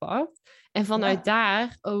aangepakt. En vanuit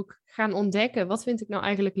daar ook gaan ontdekken... wat vind ik nou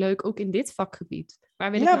eigenlijk leuk, ook in dit vakgebied?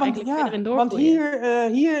 Waar wil ik nou eigenlijk verder in doorgroeien?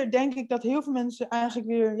 Want hier denk ik dat heel veel mensen eigenlijk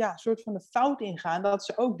weer een soort van de fout ingaan. Dat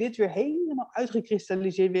ze ook dit weer helemaal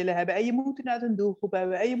uitgekristalliseerd willen hebben. En je moet inderdaad een doelgroep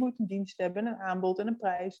hebben. En je moet een dienst hebben, een aanbod en een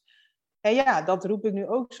prijs. En ja, dat roep ik nu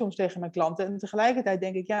ook soms tegen mijn klanten. En tegelijkertijd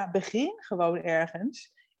denk ik, begin gewoon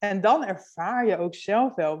ergens. En dan ervaar je ook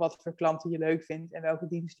zelf wel wat voor klanten je leuk vindt. En welke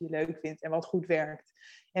diensten je leuk vindt. En wat goed werkt.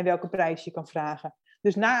 En welke prijs je kan vragen.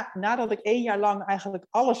 Dus nadat ik 1 jaar lang eigenlijk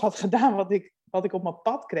alles had gedaan wat ik op mijn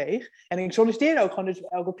pad kreeg. En ik solliciteerde ook gewoon dus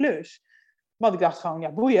elke klus. Want ik dacht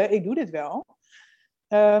gewoon, boeien, ik doe dit wel.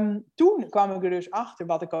 Toen kwam ik er dus achter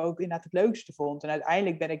wat ik ook inderdaad het leukste vond. En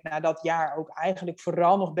uiteindelijk ben ik na dat jaar ook eigenlijk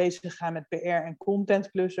vooral nog bezig gegaan met PR en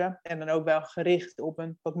contentklussen. En dan ook wel gericht op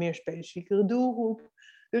een wat meer specifiekere doelgroep.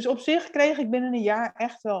 Dus op zich kreeg ik binnen een jaar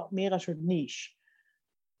echt wel meer een soort niche.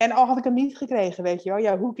 En al had ik hem niet gekregen, weet je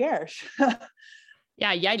wel, who cares?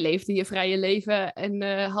 Ja, jij leefde je vrije leven en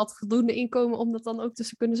had voldoende inkomen om dat dan ook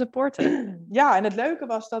te kunnen supporten. Ja, en het leuke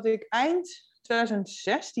was dat ik eind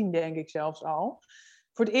 2016, denk ik zelfs al,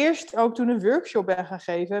 voor het eerst ook toen een workshop ben gaan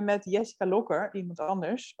geven met Jessica Lokker, iemand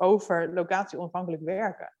anders, over locatie-onafhankelijk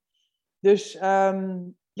werken. Dus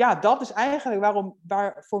dat is eigenlijk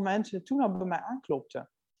waar voor mensen toen al bij mij aanklopten.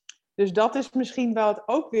 Dus dat is misschien wel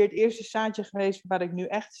ook weer het eerste zaadje geweest waar ik nu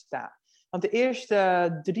echt sta. Want de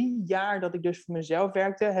eerste 3 jaar dat ik dus voor mezelf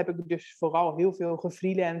werkte, heb ik dus vooral heel veel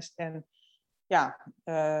gefreelanced en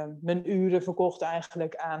mijn uren verkocht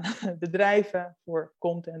eigenlijk aan bedrijven voor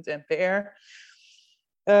content en PR.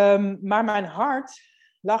 Maar mijn hart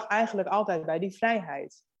lag eigenlijk altijd bij die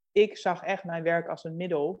vrijheid. Ik zag echt mijn werk als een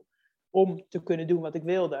middel om te kunnen doen wat ik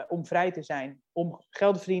wilde. Om vrij te zijn, om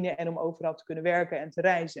geld te verdienen en om overal te kunnen werken en te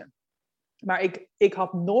reizen. Maar ik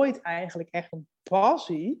had nooit eigenlijk echt een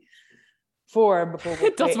passie voor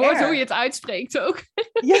bijvoorbeeld Dat PR. woord hoe je het uitspreekt ook.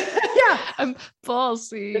 Ja. Een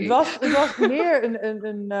passie. Het was meer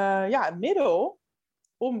een middel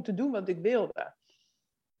om te doen wat ik wilde.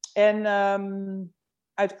 En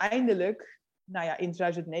uiteindelijk, in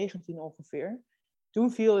 2019 ongeveer,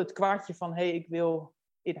 toen viel het kwartje van, ik wil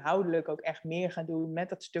inhoudelijk ook echt meer gaan doen met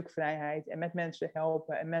dat stuk vrijheid en met mensen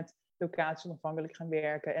helpen en met locatie-onafhankelijk gaan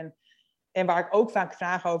werken. En waar ik ook vaak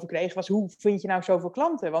vragen over kreeg, was hoe vind je nou zoveel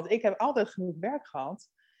klanten? Want ik heb altijd genoeg werk gehad.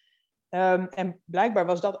 En blijkbaar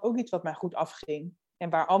was dat ook iets wat mij goed afging. En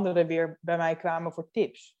waar anderen weer bij mij kwamen voor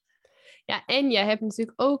tips. Ja, en je hebt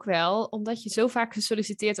natuurlijk ook wel, omdat je zo vaak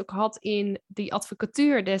gesolliciteerd ook had in die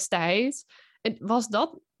advocatuur destijds, was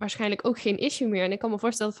dat waarschijnlijk ook geen issue meer. En ik kan me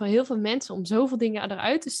voorstellen dat voor heel veel mensen om zoveel dingen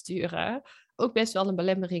eruit te sturen ook best wel een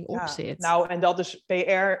belemmering op zit. Nou, en dat is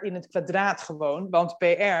PR in het kwadraat gewoon. Want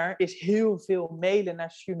PR is heel veel mailen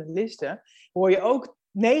naar journalisten. Hoor je ook,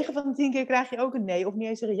 9 van de 10 keer krijg je ook een nee of niet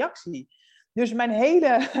eens een reactie. Dus mijn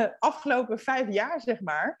hele afgelopen 5 jaar, zeg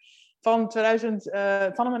maar, van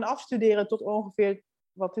mijn afstuderen tot ongeveer,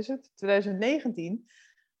 2019,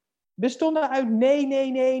 bestonden uit nee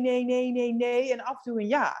en af en toe een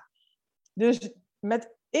ja. Dus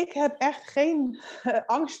ik heb echt geen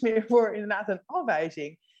angst meer voor inderdaad een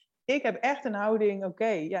afwijzing. Ik heb echt een houding,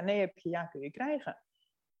 nee heb je, ja kun je krijgen.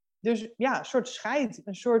 Dus ja, een soort scheid,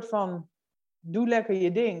 een soort van doe lekker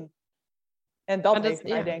je ding. En dat heeft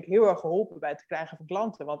mij denk ik heel erg geholpen bij het krijgen van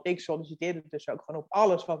klanten. Want ik solliciteerde dus ook gewoon op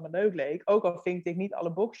alles wat me leuk leek. Ook al vinkte ik niet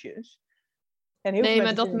alle boxjes.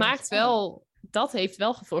 Maar dat heeft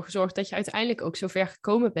wel voor gezorgd dat je uiteindelijk ook zo ver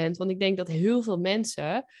gekomen bent. Want ik denk dat heel veel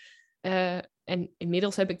mensen, en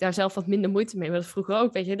inmiddels heb ik daar zelf wat minder moeite mee, maar dat vroeger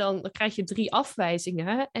ook, weet je, dan krijg je 3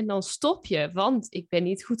 afwijzingen en dan stop je, want ik ben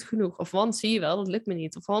niet goed genoeg. Of want zie je wel, dat lukt me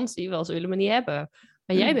niet. Of want zie je wel, ze willen me niet hebben.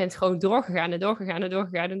 Maar jij bent gewoon doorgegaan.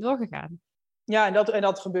 Ja, en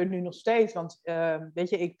dat gebeurt nu nog steeds. Want weet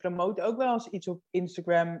je, ik promote ook wel eens iets op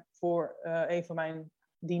Instagram voor een van mijn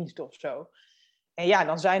diensten of zo. En ja,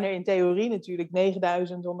 dan zijn er in theorie natuurlijk 9.999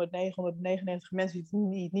 mensen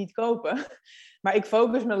die het niet kopen. Maar ik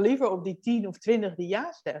focus me liever op die 10 of 20 die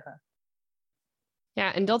ja zeggen.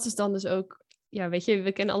 Ja, en dat is dan dus ook, ja, weet je,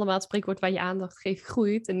 we kennen allemaal het spreekwoord waar je aandacht geeft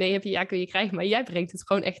groeit. En nee heb je, ja kun je krijgen. Maar jij brengt het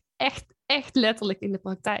gewoon echt letterlijk in de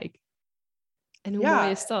praktijk. En hoe mooi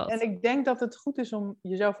is dat? En ik denk dat het goed is om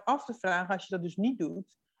jezelf af te vragen, als je dat dus niet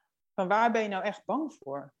doet, van waar ben je nou echt bang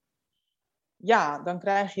voor? Ja, dan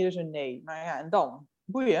krijg je dus een nee. Maar ja, en dan?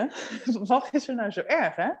 Boeien. Wat is er nou zo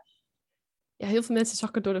erg, hè? Ja, heel veel mensen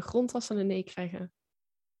zakken door de grond als ze een nee krijgen.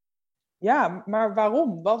 Ja, maar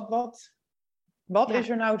waarom? Wat is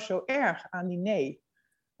er nou zo erg aan die nee?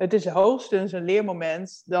 Het is hoogstens een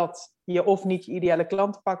leermoment dat je of niet je ideale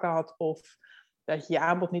klant te pakken had, of dat je je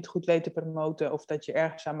aanbod niet goed weet te promoten, of dat je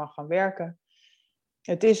ergens aan mag gaan werken.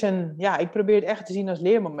 Het is ik probeer het echt te zien als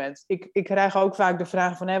leermoment. Ik krijg ook vaak de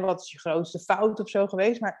vraag van, wat is je grootste fout of zo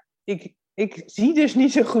geweest? Maar ik zie dus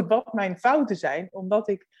niet zo goed wat mijn fouten zijn, omdat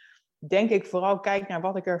ik, denk ik, vooral kijk naar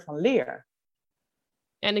wat ik ervan leer.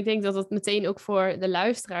 En ik denk dat het meteen ook voor de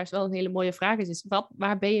luisteraars wel een hele mooie vraag is. Dus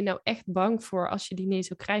waar ben je nou echt bang voor als je die nee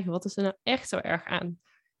zou krijgen? Wat is er nou echt zo erg aan?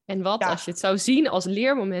 En wat als je het zou zien als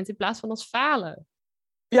leermoment in plaats van als falen?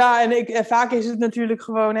 Ja, en vaak is het natuurlijk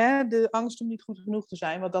gewoon de angst om niet goed genoeg te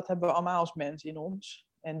zijn. Want dat hebben we allemaal als mens in ons.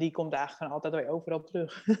 En die komt eigenlijk gewoon altijd weer overal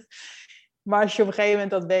terug. Maar als je op een gegeven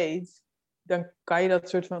moment dat weet, dan kan je dat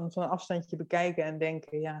soort van een afstandje bekijken en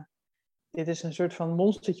denken, ja, dit is een soort van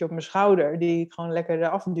monstertje op mijn schouder die ik gewoon lekker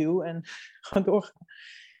eraf duw en gewoon doorga.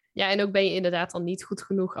 Ja, en ook ben je inderdaad dan niet goed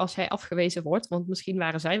genoeg als jij afgewezen wordt. Want misschien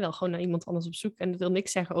waren zij wel gewoon naar iemand anders op zoek. En dat wil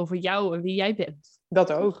niks zeggen over jou en wie jij bent.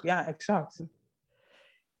 Dat ook, ja, exact.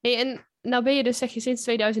 Hey, en nou ben je dus, zeg je, sinds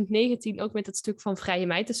 2019 ook met het stuk van Vrije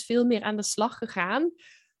Meid. Dus veel meer aan de slag gegaan.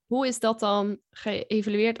 Hoe is dat dan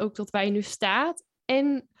geëvalueerd ook tot waar je nu staat?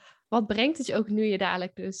 En wat brengt het je ook nu je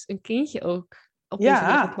dadelijk dus een kindje ook op deze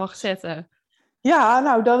wereld mag zetten? Ja,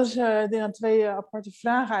 nou, dat is dan twee aparte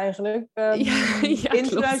vragen eigenlijk. Ja, In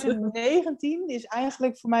klopt. 2019 is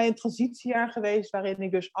eigenlijk voor mij een transitiejaar geweest waarin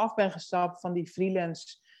ik dus af ben gestapt van die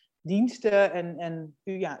freelance diensten en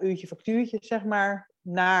uurtje factuurtje, zeg maar,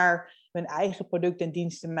 naar mijn eigen producten en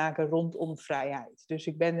diensten maken rondom vrijheid. Dus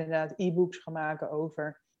ik ben inderdaad e-books gaan maken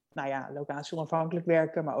over, nou ja, locatie onafhankelijk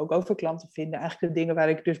werken, maar ook over klanten vinden. Eigenlijk de dingen waar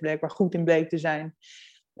ik dus blijkbaar goed in bleek te zijn.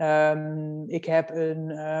 Ik heb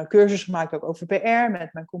een cursus gemaakt ook over PR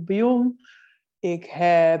met mijn compagnon. Ik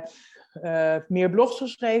heb meer blogs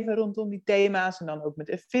geschreven rondom die thema's en dan ook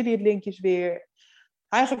met affiliate linkjes weer.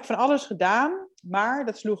 Eigenlijk van alles gedaan, maar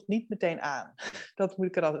dat sloeg niet meteen aan. Dat moet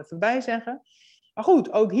ik er altijd even bij zeggen. Maar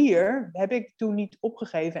goed, ook hier heb ik toen niet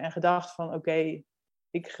opgegeven en gedacht van oké,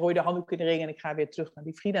 ik gooi de handdoek in de ring en ik ga weer terug naar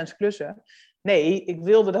die freelance klussen. Nee, ik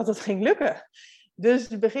wilde dat het ging lukken. Dus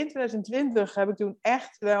begin 2020 heb ik toen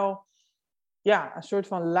echt wel een soort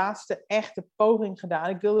van laatste echte poging gedaan.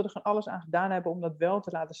 Ik wilde er gewoon alles aan gedaan hebben om dat wel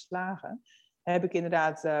te laten slagen. Heb ik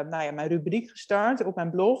inderdaad mijn rubriek gestart op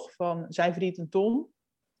mijn blog van Zij verdient een ton.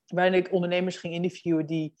 Waarin ik ondernemers ging interviewen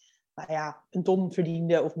die een ton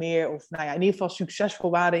verdienden of meer. Of in ieder geval succesvol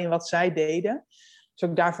waren in wat zij deden. Dus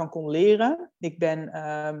ik daarvan kon leren. Ik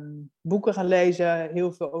ben boeken gaan lezen,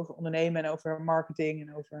 heel veel over ondernemen en over marketing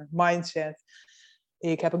en over mindset.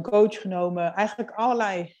 Ik heb een coach genomen. Eigenlijk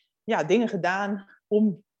allerlei dingen gedaan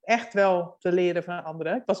om echt wel te leren van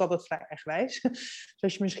anderen. Ik was altijd vrij eigenwijs,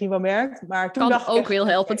 zoals je misschien wel merkt. Maar toen Kan ook heel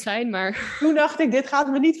helpend zijn, maar... Toen dacht ik, dit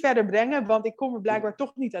gaat me niet verder brengen, want ik kom er blijkbaar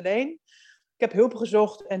toch niet alleen. Ik heb hulp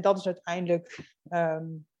gezocht en dat is uiteindelijk...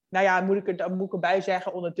 moet ik erbij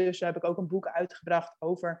zeggen, ondertussen heb ik ook een boek uitgebracht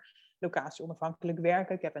over locatie onafhankelijk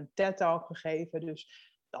werken. Ik heb een TED-talk gegeven,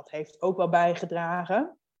 dus dat heeft ook wel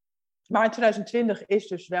bijgedragen. Maar in 2020 is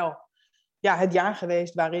dus wel het jaar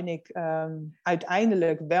geweest waarin ik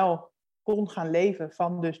uiteindelijk wel kon gaan leven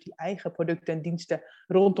van dus die eigen producten en diensten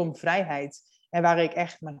rondom vrijheid. En waar ik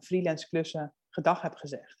echt mijn freelance klussen gedag heb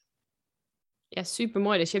gezegd. Ja,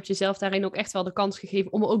 supermooi. Dus je hebt jezelf daarin ook echt wel de kans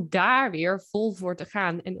gegeven om ook daar weer vol voor te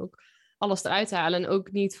gaan. En ook alles eruit te halen. En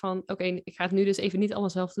ook niet van, oké, ik ga het nu dus even niet allemaal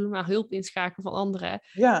zelf doen, maar hulp inschakelen van anderen.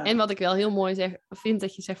 Ja. En wat ik wel heel mooi vind,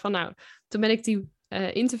 dat je zegt van, nou, toen ben ik die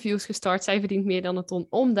interviews gestart, Zij verdient meer dan een ton,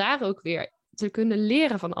 om daar ook weer te kunnen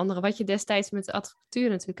leren van anderen. Wat je destijds met de advocatuur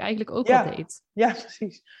natuurlijk eigenlijk ook al deed. Ja,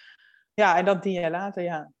 precies. Ja, en dat 10 jaar later,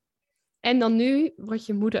 ja. En dan nu word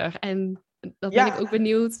je moeder. En dan ben ik ook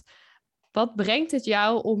benieuwd, wat brengt het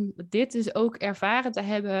jou om dit dus ook ervaren te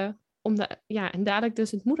hebben, om en dadelijk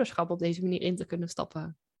dus het moederschap op deze manier in te kunnen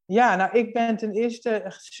stappen? Ja, nou, ik ben ten eerste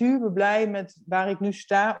echt super blij met waar ik nu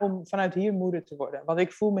sta om vanuit hier moeder te worden. Want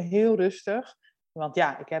ik voel me heel rustig. Want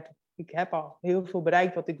ik heb al heel veel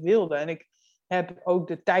bereikt wat ik wilde. En ik heb ook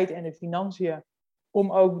de tijd en de financiën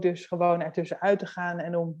om ook dus gewoon ertussenuit te gaan.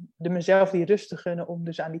 En om mezelf die rust te gunnen om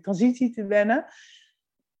dus aan die transitie te wennen.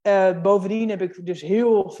 Bovendien heb ik dus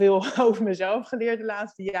heel veel over mezelf geleerd de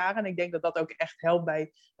laatste jaren. En ik denk dat dat ook echt helpt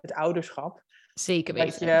bij het ouderschap. Zeker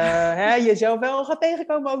weten. Dat je jezelf wel gaat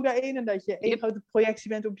tegenkomen ook daarin. En dat je één grote projectie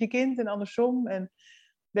bent op je kind en andersom. En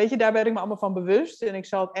weet je, daar ben ik me allemaal van bewust. En ik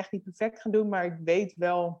zal het echt niet perfect gaan doen. Maar ik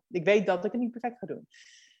weet dat ik het niet perfect ga doen.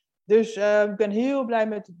 Dus ik ben heel blij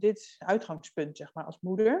met dit uitgangspunt, zeg maar, als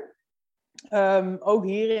moeder. Ook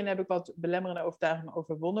hierin heb ik wat belemmerende overtuigingen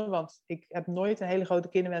overwonnen. Want ik heb nooit een hele grote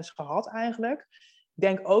kinderwens gehad eigenlijk. Ik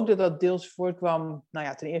denk ook dat dat deels voortkwam,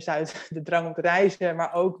 ten eerste uit de drang om te reizen.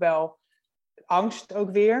 Maar ook wel angst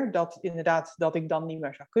ook weer. Dat ik dan niet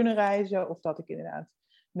meer zou kunnen reizen. Of dat ik inderdaad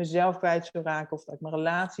mezelf kwijt zou raken. Of dat ik mijn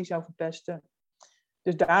relatie zou verpesten.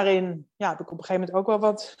 Dus daarin heb ik op een gegeven moment ook wel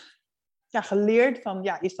wat geleerd van,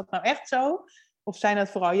 is dat nou echt zo? Of zijn dat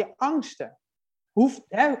vooral je angsten?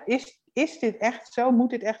 Is dit echt zo? Moet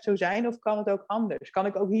dit echt zo zijn? Of kan het ook anders? Kan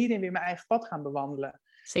ik ook hierin weer mijn eigen pad gaan bewandelen?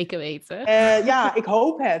 Zeker weten. Ik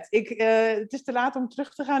hoop het. Het is te laat om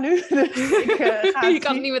terug te gaan nu. Dus je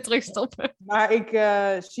kan het niet meer terugstoppen. Maar ik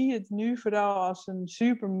zie het nu vooral als een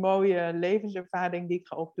super mooie levenservaring die ik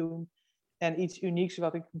ga opdoen. En iets unieks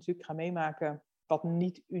wat ik natuurlijk ga meemaken. Wat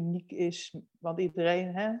niet uniek is, want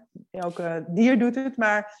iedereen, elke dier doet het.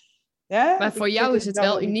 Maar voor jou is het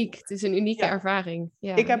wel uniek. Het is een unieke ervaring.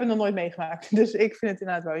 Ja. Ik heb het nog nooit meegemaakt. Dus ik vind het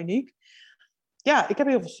inderdaad wel uniek. Ja, ik heb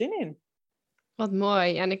er heel veel zin in. Wat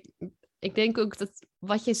mooi. En ik denk ook dat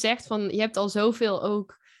wat je zegt, van je hebt al zoveel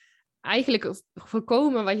ook eigenlijk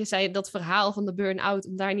voorkomen, wat je zei, dat verhaal van de burn-out,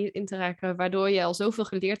 om daar niet in te raken, waardoor je al zoveel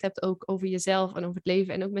geleerd hebt ook over jezelf en over het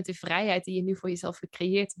leven en ook met de vrijheid die je nu voor jezelf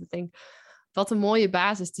gecreëerd hebt. Ik denk, wat een mooie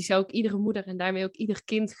basis. Die zou ik iedere moeder en daarmee ook ieder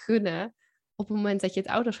kind gunnen op het moment dat je het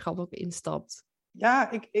ouderschap ook instapt.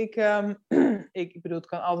 Ja, ik bedoel, het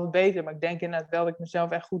kan altijd beter, maar ik denk inderdaad wel dat ik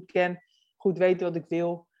mezelf echt goed ken, goed weet wat ik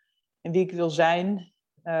wil en wie ik wil zijn.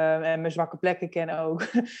 En mijn zwakke plekken kennen ook.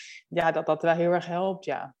 Ja, dat wel heel erg helpt,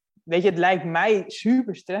 ja. Weet je, het lijkt mij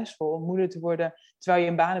super stressvol om moeder te worden terwijl je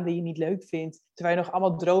een baan hebt die je niet leuk vindt. Terwijl je nog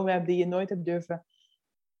allemaal dromen hebt die je nooit hebt durven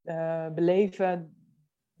beleven.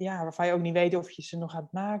 Ja, waarvan je ook niet weet of je ze nog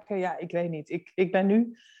gaat maken. Ja, ik weet niet. Ik ben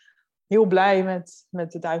nu heel blij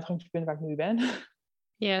met het uitgangspunt waar ik nu ben.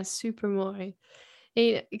 Ja, super mooi.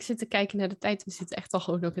 Hey, ik zit te kijken naar de tijd. We zitten echt al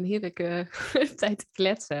gewoon nog een heerlijke tijd te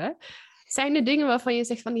kletsen. Zijn er dingen waarvan je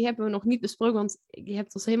zegt van die hebben we nog niet besproken? Want je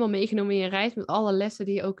hebt ons helemaal meegenomen in je reis met alle lessen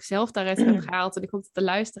die je ook zelf daaruit hebt gehaald. En ik hoop dat de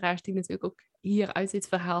luisteraars die natuurlijk ook hier uit dit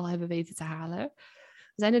verhaal hebben weten te halen.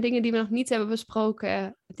 Zijn er dingen die we nog niet hebben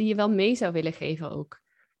besproken die je wel mee zou willen geven ook?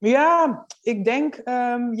 Ja, ik denk,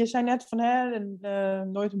 je zei net van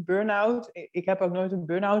nooit een burn-out. Ik heb ook nooit een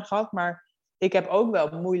burn-out gehad, maar ik heb ook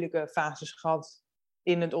wel moeilijke fases gehad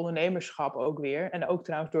in het ondernemerschap ook weer. En ook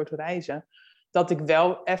trouwens door het reizen. Dat ik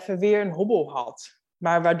wel even weer een hobbel had.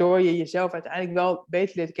 Maar waardoor je jezelf uiteindelijk wel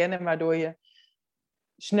beter leert kennen. En waardoor je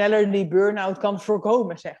sneller die burn-out kan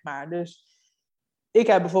voorkomen, zeg maar. Dus ik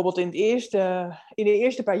heb bijvoorbeeld in de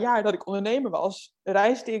eerste paar jaar dat ik ondernemer was,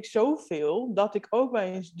 reisde ik zoveel dat ik ook wel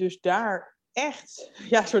eens dus daar echt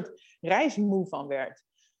een soort reismoe van werd.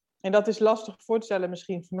 En dat is lastig voor te stellen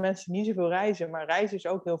misschien voor mensen die niet zoveel reizen, maar reizen is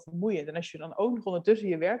ook heel vermoeiend. En als je dan ook nog ondertussen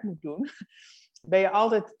je werk moet doen, ben je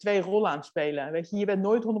altijd twee rollen aan het spelen. Weet je, je bent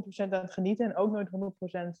nooit 100% aan het genieten en ook nooit 100%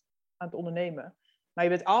 aan het ondernemen. Maar je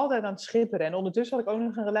bent altijd aan het schipperen. En ondertussen had ik ook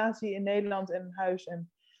nog een relatie in Nederland en een huis.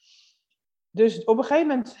 Dus op een gegeven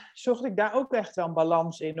moment zocht ik daar ook echt wel een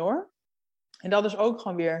balans in, hoor. En dat is ook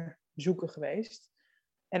gewoon weer zoeken geweest.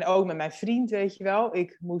 En ook met mijn vriend, weet je wel.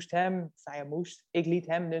 Ik liet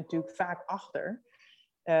hem natuurlijk vaak achter.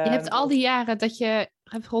 Je hebt al die jaren dat je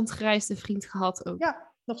hebt rondgereisd een vriend gehad ook.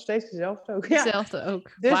 Ja, nog steeds dezelfde ook. Ja. Hetzelfde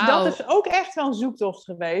ook. Dus Wauw. dat is ook echt wel een zoektocht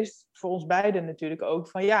geweest. Voor ons beiden natuurlijk ook.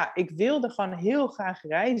 Van ja, ik wilde gewoon heel graag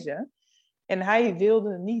reizen. En hij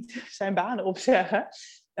wilde niet zijn baan opzeggen.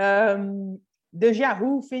 Dus ja,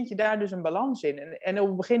 hoe vind je daar dus een balans in? En op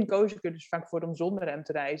het begin koos ik er dus vaak voor om zonder hem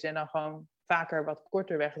te reizen. En dan gewoon vaker wat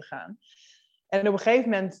korter weg te gaan. En op een gegeven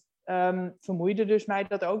moment vermoeide dus mij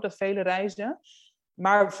dat ook, dat vele reizen.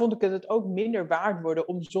 Maar vond ik het ook minder waard worden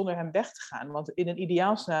om zonder hem weg te gaan. Want in een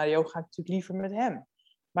ideaal scenario ga ik natuurlijk liever met hem.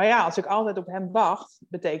 Maar ja, als ik altijd op hem wacht,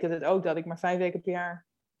 betekent het ook dat ik maar 5 weken per jaar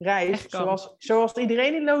reis. Zoals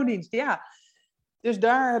iedereen in loondienst, ja. Dus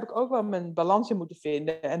daar heb ik ook wel mijn balans in moeten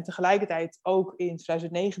vinden. En tegelijkertijd ook in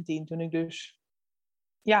 2019, toen ik dus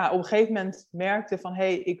op een gegeven moment merkte van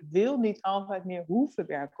ik wil niet altijd meer hoeven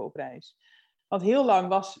werken op reis. Want heel lang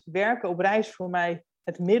was werken op reis voor mij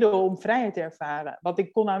het middel om vrijheid te ervaren. Want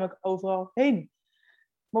ik kon namelijk overal heen.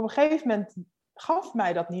 Maar op een gegeven moment gaf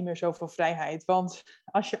mij dat niet meer zoveel vrijheid. Want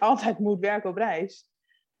als je altijd moet werken op reis,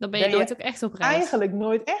 dan ben je nooit ook echt op reis. Eigenlijk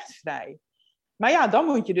nooit echt vrij. Maar ja, dan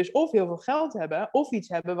moet je dus of heel veel geld hebben, of iets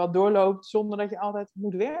hebben wat doorloopt zonder dat je altijd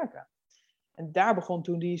moet werken. En daar begon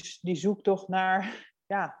toen die zoektocht naar,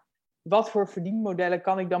 wat voor verdienmodellen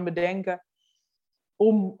kan ik dan bedenken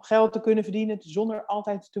om geld te kunnen verdienen zonder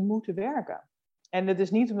altijd te moeten werken. En het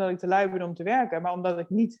is niet omdat ik te lui ben om te werken, maar omdat ik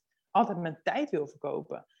niet altijd mijn tijd wil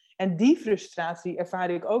verkopen. En die frustratie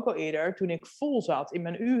ervaarde ik ook al eerder toen ik vol zat in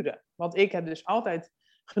mijn uren. Want ik heb dus altijd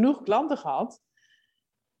genoeg klanten gehad.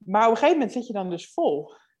 Maar op een gegeven moment zit je dan dus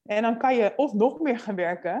vol. En dan kan je of nog meer gaan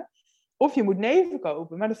werken, of je moet nee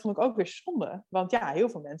verkopen. Maar dat vond ik ook weer zonde. Want ja, heel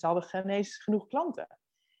veel mensen hadden geen eens genoeg klanten.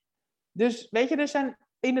 Dus weet je, er zijn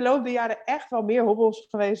in de loop der jaren echt wel meer hobbels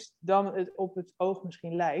geweest dan het op het oog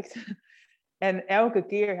misschien lijkt. En elke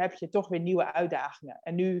keer heb je toch weer nieuwe uitdagingen.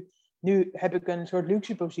 En nu heb ik een soort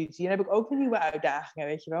luxe positie en heb ik ook weer nieuwe uitdagingen,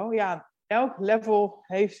 weet je wel. Ja, elk level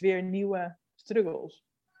heeft weer nieuwe struggles.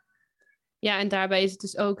 Ja, en daarbij is het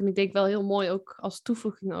dus ook, en ik denk wel heel mooi ook als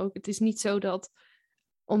toevoeging ook, het is niet zo dat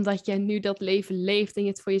omdat jij nu dat leven leeft en je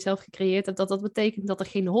het voor jezelf gecreëerd hebt, dat betekent dat er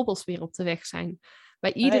geen hobbels meer op de weg zijn.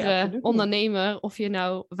 Bij iedere ondernemer, of je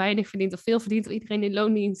nou weinig verdient of veel verdient, of iedereen in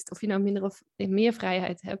loondienst, of je nou minder of meer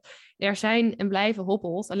vrijheid hebt, er zijn en blijven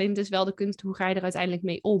hobbels. Alleen het is wel de kunst, hoe ga je er uiteindelijk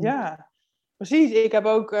mee om? Ja, precies. Ik heb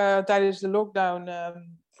ook tijdens de lockdown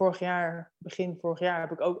begin vorig jaar,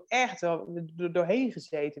 heb ik ook echt wel doorheen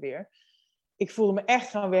gezeten weer. Ik voelde me echt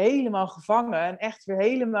gewoon weer helemaal gevangen en echt weer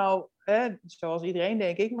helemaal, zoals iedereen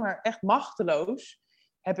denk ik, maar echt machteloos.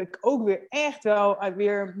 Heb ik ook weer echt wel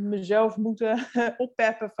weer mezelf moeten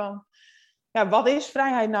oppeppen van, wat is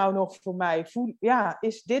vrijheid nou nog voor mij?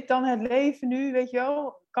 Is dit dan het leven nu, weet je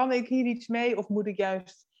wel? Kan ik hier iets mee of moet ik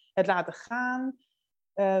juist het laten gaan?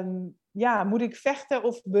 moet ik vechten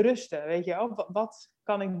of berusten? Weet je wel? Wat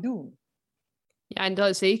kan ik doen? Ja, en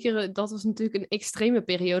dat was natuurlijk een extreme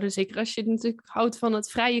periode. Zeker als je natuurlijk houdt van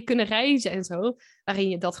het vrije kunnen reizen en zo. Waarin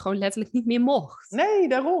je dat gewoon letterlijk niet meer mocht. Nee,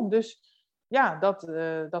 daarom. Dus ja,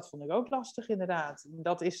 dat vond ik ook lastig inderdaad.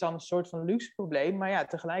 Dat is dan een soort van luxe probleem. Maar ja,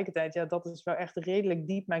 tegelijkertijd, dat is wel echt redelijk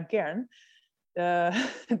diep mijn kern.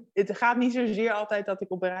 Het gaat niet zozeer altijd dat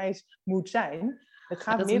ik op reis moet zijn. Het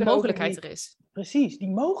gaat dat meer de mogelijkheid er is. Precies,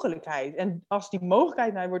 die mogelijkheid. En als die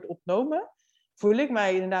mogelijkheid mij wordt ontnomen, voel ik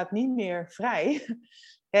mij inderdaad niet meer vrij.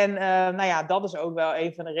 En dat is ook wel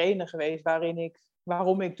een van de redenen geweest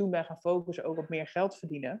waarom ik toen ben gaan focussen ook op meer geld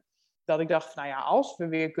verdienen. Dat ik dacht, als we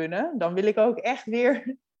weer kunnen, dan wil ik ook echt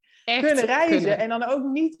weer kunnen reizen. En dan ook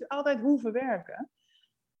niet altijd hoeven werken.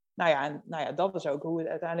 Dat is ook hoe het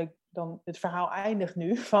uiteindelijk dan het verhaal eindigt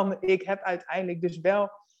nu. Van ik heb uiteindelijk dus wel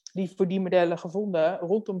die verdienmodellen gevonden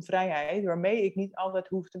rondom vrijheid, waarmee ik niet altijd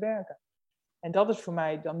hoef te werken. En dat is voor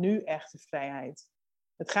mij dan nu echt de vrijheid.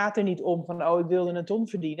 Het gaat er niet om van, ik wilde een ton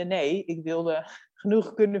verdienen. Nee, ik wilde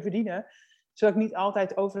genoeg kunnen verdienen, zodat ik niet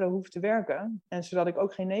altijd overal hoef te werken. En zodat ik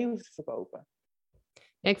ook geen nee hoef te verkopen.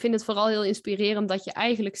 Ja, ik vind het vooral heel inspirerend dat je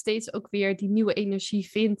eigenlijk steeds ook weer die nieuwe energie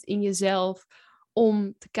vindt in jezelf.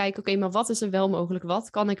 Om te kijken, maar wat is er wel mogelijk? Wat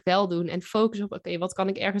kan ik wel doen? En focus op, wat kan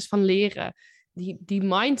ik ergens van leren? Die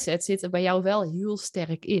mindset zit er bij jou wel heel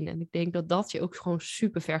sterk in. En ik denk dat dat je ook gewoon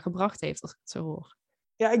super ver gebracht heeft, als ik het zo hoor.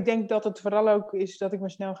 Ja, ik denk dat het vooral ook is dat ik me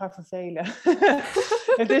snel ga vervelen.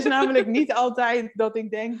 Het is namelijk niet altijd dat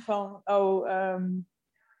ik denk van,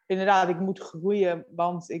 inderdaad, ik moet groeien,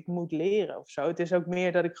 want ik moet leren of zo. Het is ook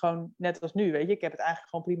meer dat ik gewoon, net als nu, weet je, ik heb het eigenlijk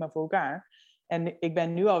gewoon prima voor elkaar. En ik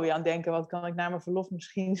ben nu alweer aan het denken, wat kan ik na mijn verlof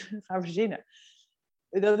misschien gaan verzinnen?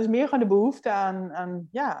 Dat is meer gewoon de behoefte aan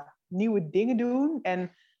nieuwe dingen doen.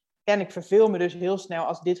 En ik verveel me dus heel snel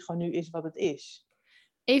als dit gewoon nu is wat het is.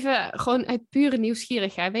 Even gewoon uit pure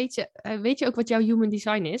nieuwsgierigheid. Weet je ook wat jouw human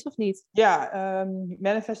design is, of niet? Ja,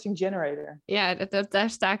 manifesting generator. Ja, daar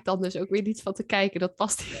sta ik dan dus ook weer niet van te kijken. Dat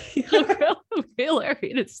past hier ook wel heel erg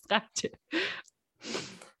in het straatje.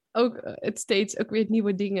 Ook het steeds ook weer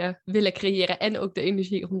nieuwe dingen willen creëren. En ook de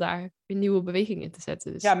energie om daar weer nieuwe bewegingen in te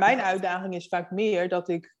zetten. Dus... Ja, mijn uitdaging is vaak meer dat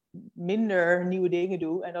ik minder nieuwe dingen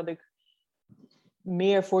doe. En dat ik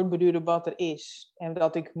meer voortborduren wat er is. En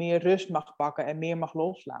dat ik meer rust mag pakken en meer mag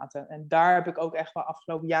loslaten. En daar heb ik ook echt wel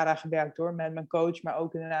afgelopen jaren aan gewerkt hoor. Met mijn coach, maar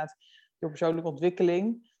ook inderdaad door persoonlijke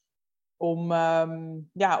ontwikkeling. Om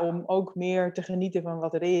ook meer te genieten van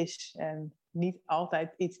wat er is. En niet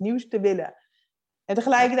altijd iets nieuws te willen. En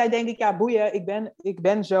tegelijkertijd denk ik, boeien, ik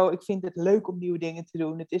ben zo, ik vind het leuk om nieuwe dingen te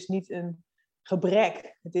doen. Het is niet een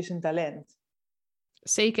gebrek, het is een talent.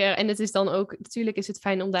 Zeker, en het is dan ook, natuurlijk is het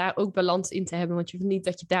fijn om daar ook balans in te hebben, want je wil niet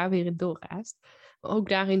dat je daar weer in doorraast. Maar ook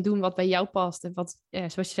daarin doen wat bij jou past en wat,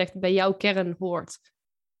 zoals je zegt, bij jouw kern hoort.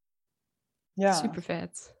 Ja. Super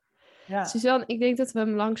vet. Ja. Suzanne, ik denk dat we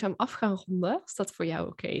hem langzaam af gaan ronden, als dat voor jou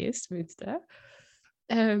oké is, tenminste.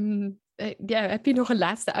 Heb je nog een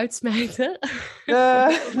laatste uitsmijter?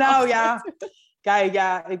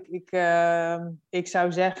 Kijk, ik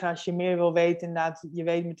zou zeggen, als je meer wil weten, inderdaad, je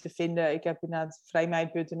weet me te vinden. Ik heb inderdaad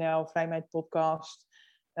vrijmeid.nl, Vrijmeid podcast.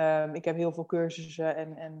 Ik heb heel veel cursussen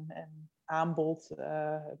en aanbod,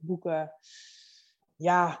 boeken.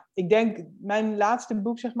 Ja, ik denk, mijn laatste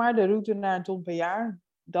boek, zeg maar, De route naar een ton per jaar.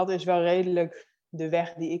 Dat is wel redelijk de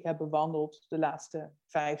weg die ik heb bewandeld de laatste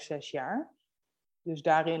 5-6 jaar. Dus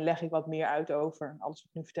daarin leg ik wat meer uit over alles wat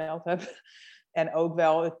ik nu verteld heb. En ook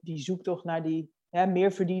wel die zoektocht naar die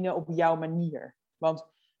meer verdienen op jouw manier. Want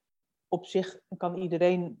op zich kan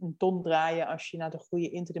iedereen een ton draaien. Als je de goede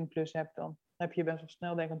interim plus hebt, dan heb je best wel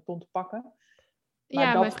snel denk ik een ton te pakken.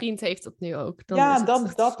 Maar mijn vriend heeft dat nu ook. Dan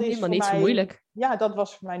dat is helemaal niet zo moeilijk. Ja, dat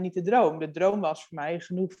was voor mij niet de droom. De droom was voor mij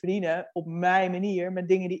genoeg verdienen op mijn manier. Met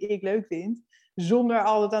dingen die ik leuk vind. Zonder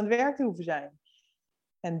altijd aan het werk te hoeven zijn.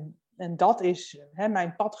 En dat is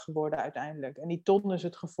mijn pad geworden uiteindelijk. En die ton is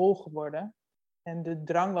het gevolg geworden. En de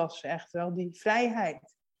drang was echt wel die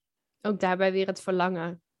vrijheid. Ook daarbij weer het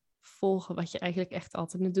verlangen volgen wat je eigenlijk echt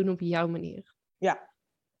altijd moet doen op jouw manier. Ja.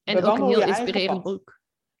 En ook een heel inspirerend boek.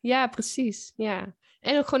 Ja, precies. Ja.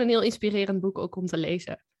 En ook gewoon een heel inspirerend boek ook om te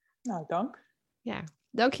lezen. Nou, dank. Ja.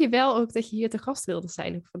 Dank je wel ook dat je hier te gast wilde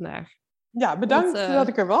zijn ook vandaag. Ja, bedankt dat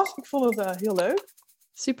ik er was. Ik vond het heel leuk.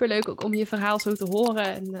 Superleuk ook om je verhaal zo te horen.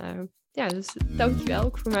 En dus dank je wel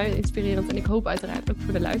ook voor mij inspirerend. En ik hoop uiteraard ook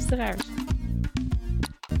voor de luisteraars.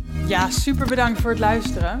 Ja, super bedankt voor het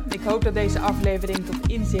luisteren. Ik hoop dat deze aflevering tot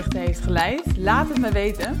inzichten heeft geleid. Laat het me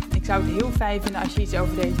weten. Ik zou het heel fijn vinden als je iets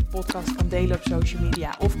over deze podcast kan delen op social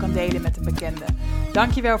media of kan delen met een bekende.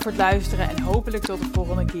 Dankjewel voor het luisteren en hopelijk tot de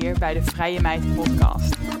volgende keer bij de Vrije Meid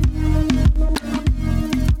podcast.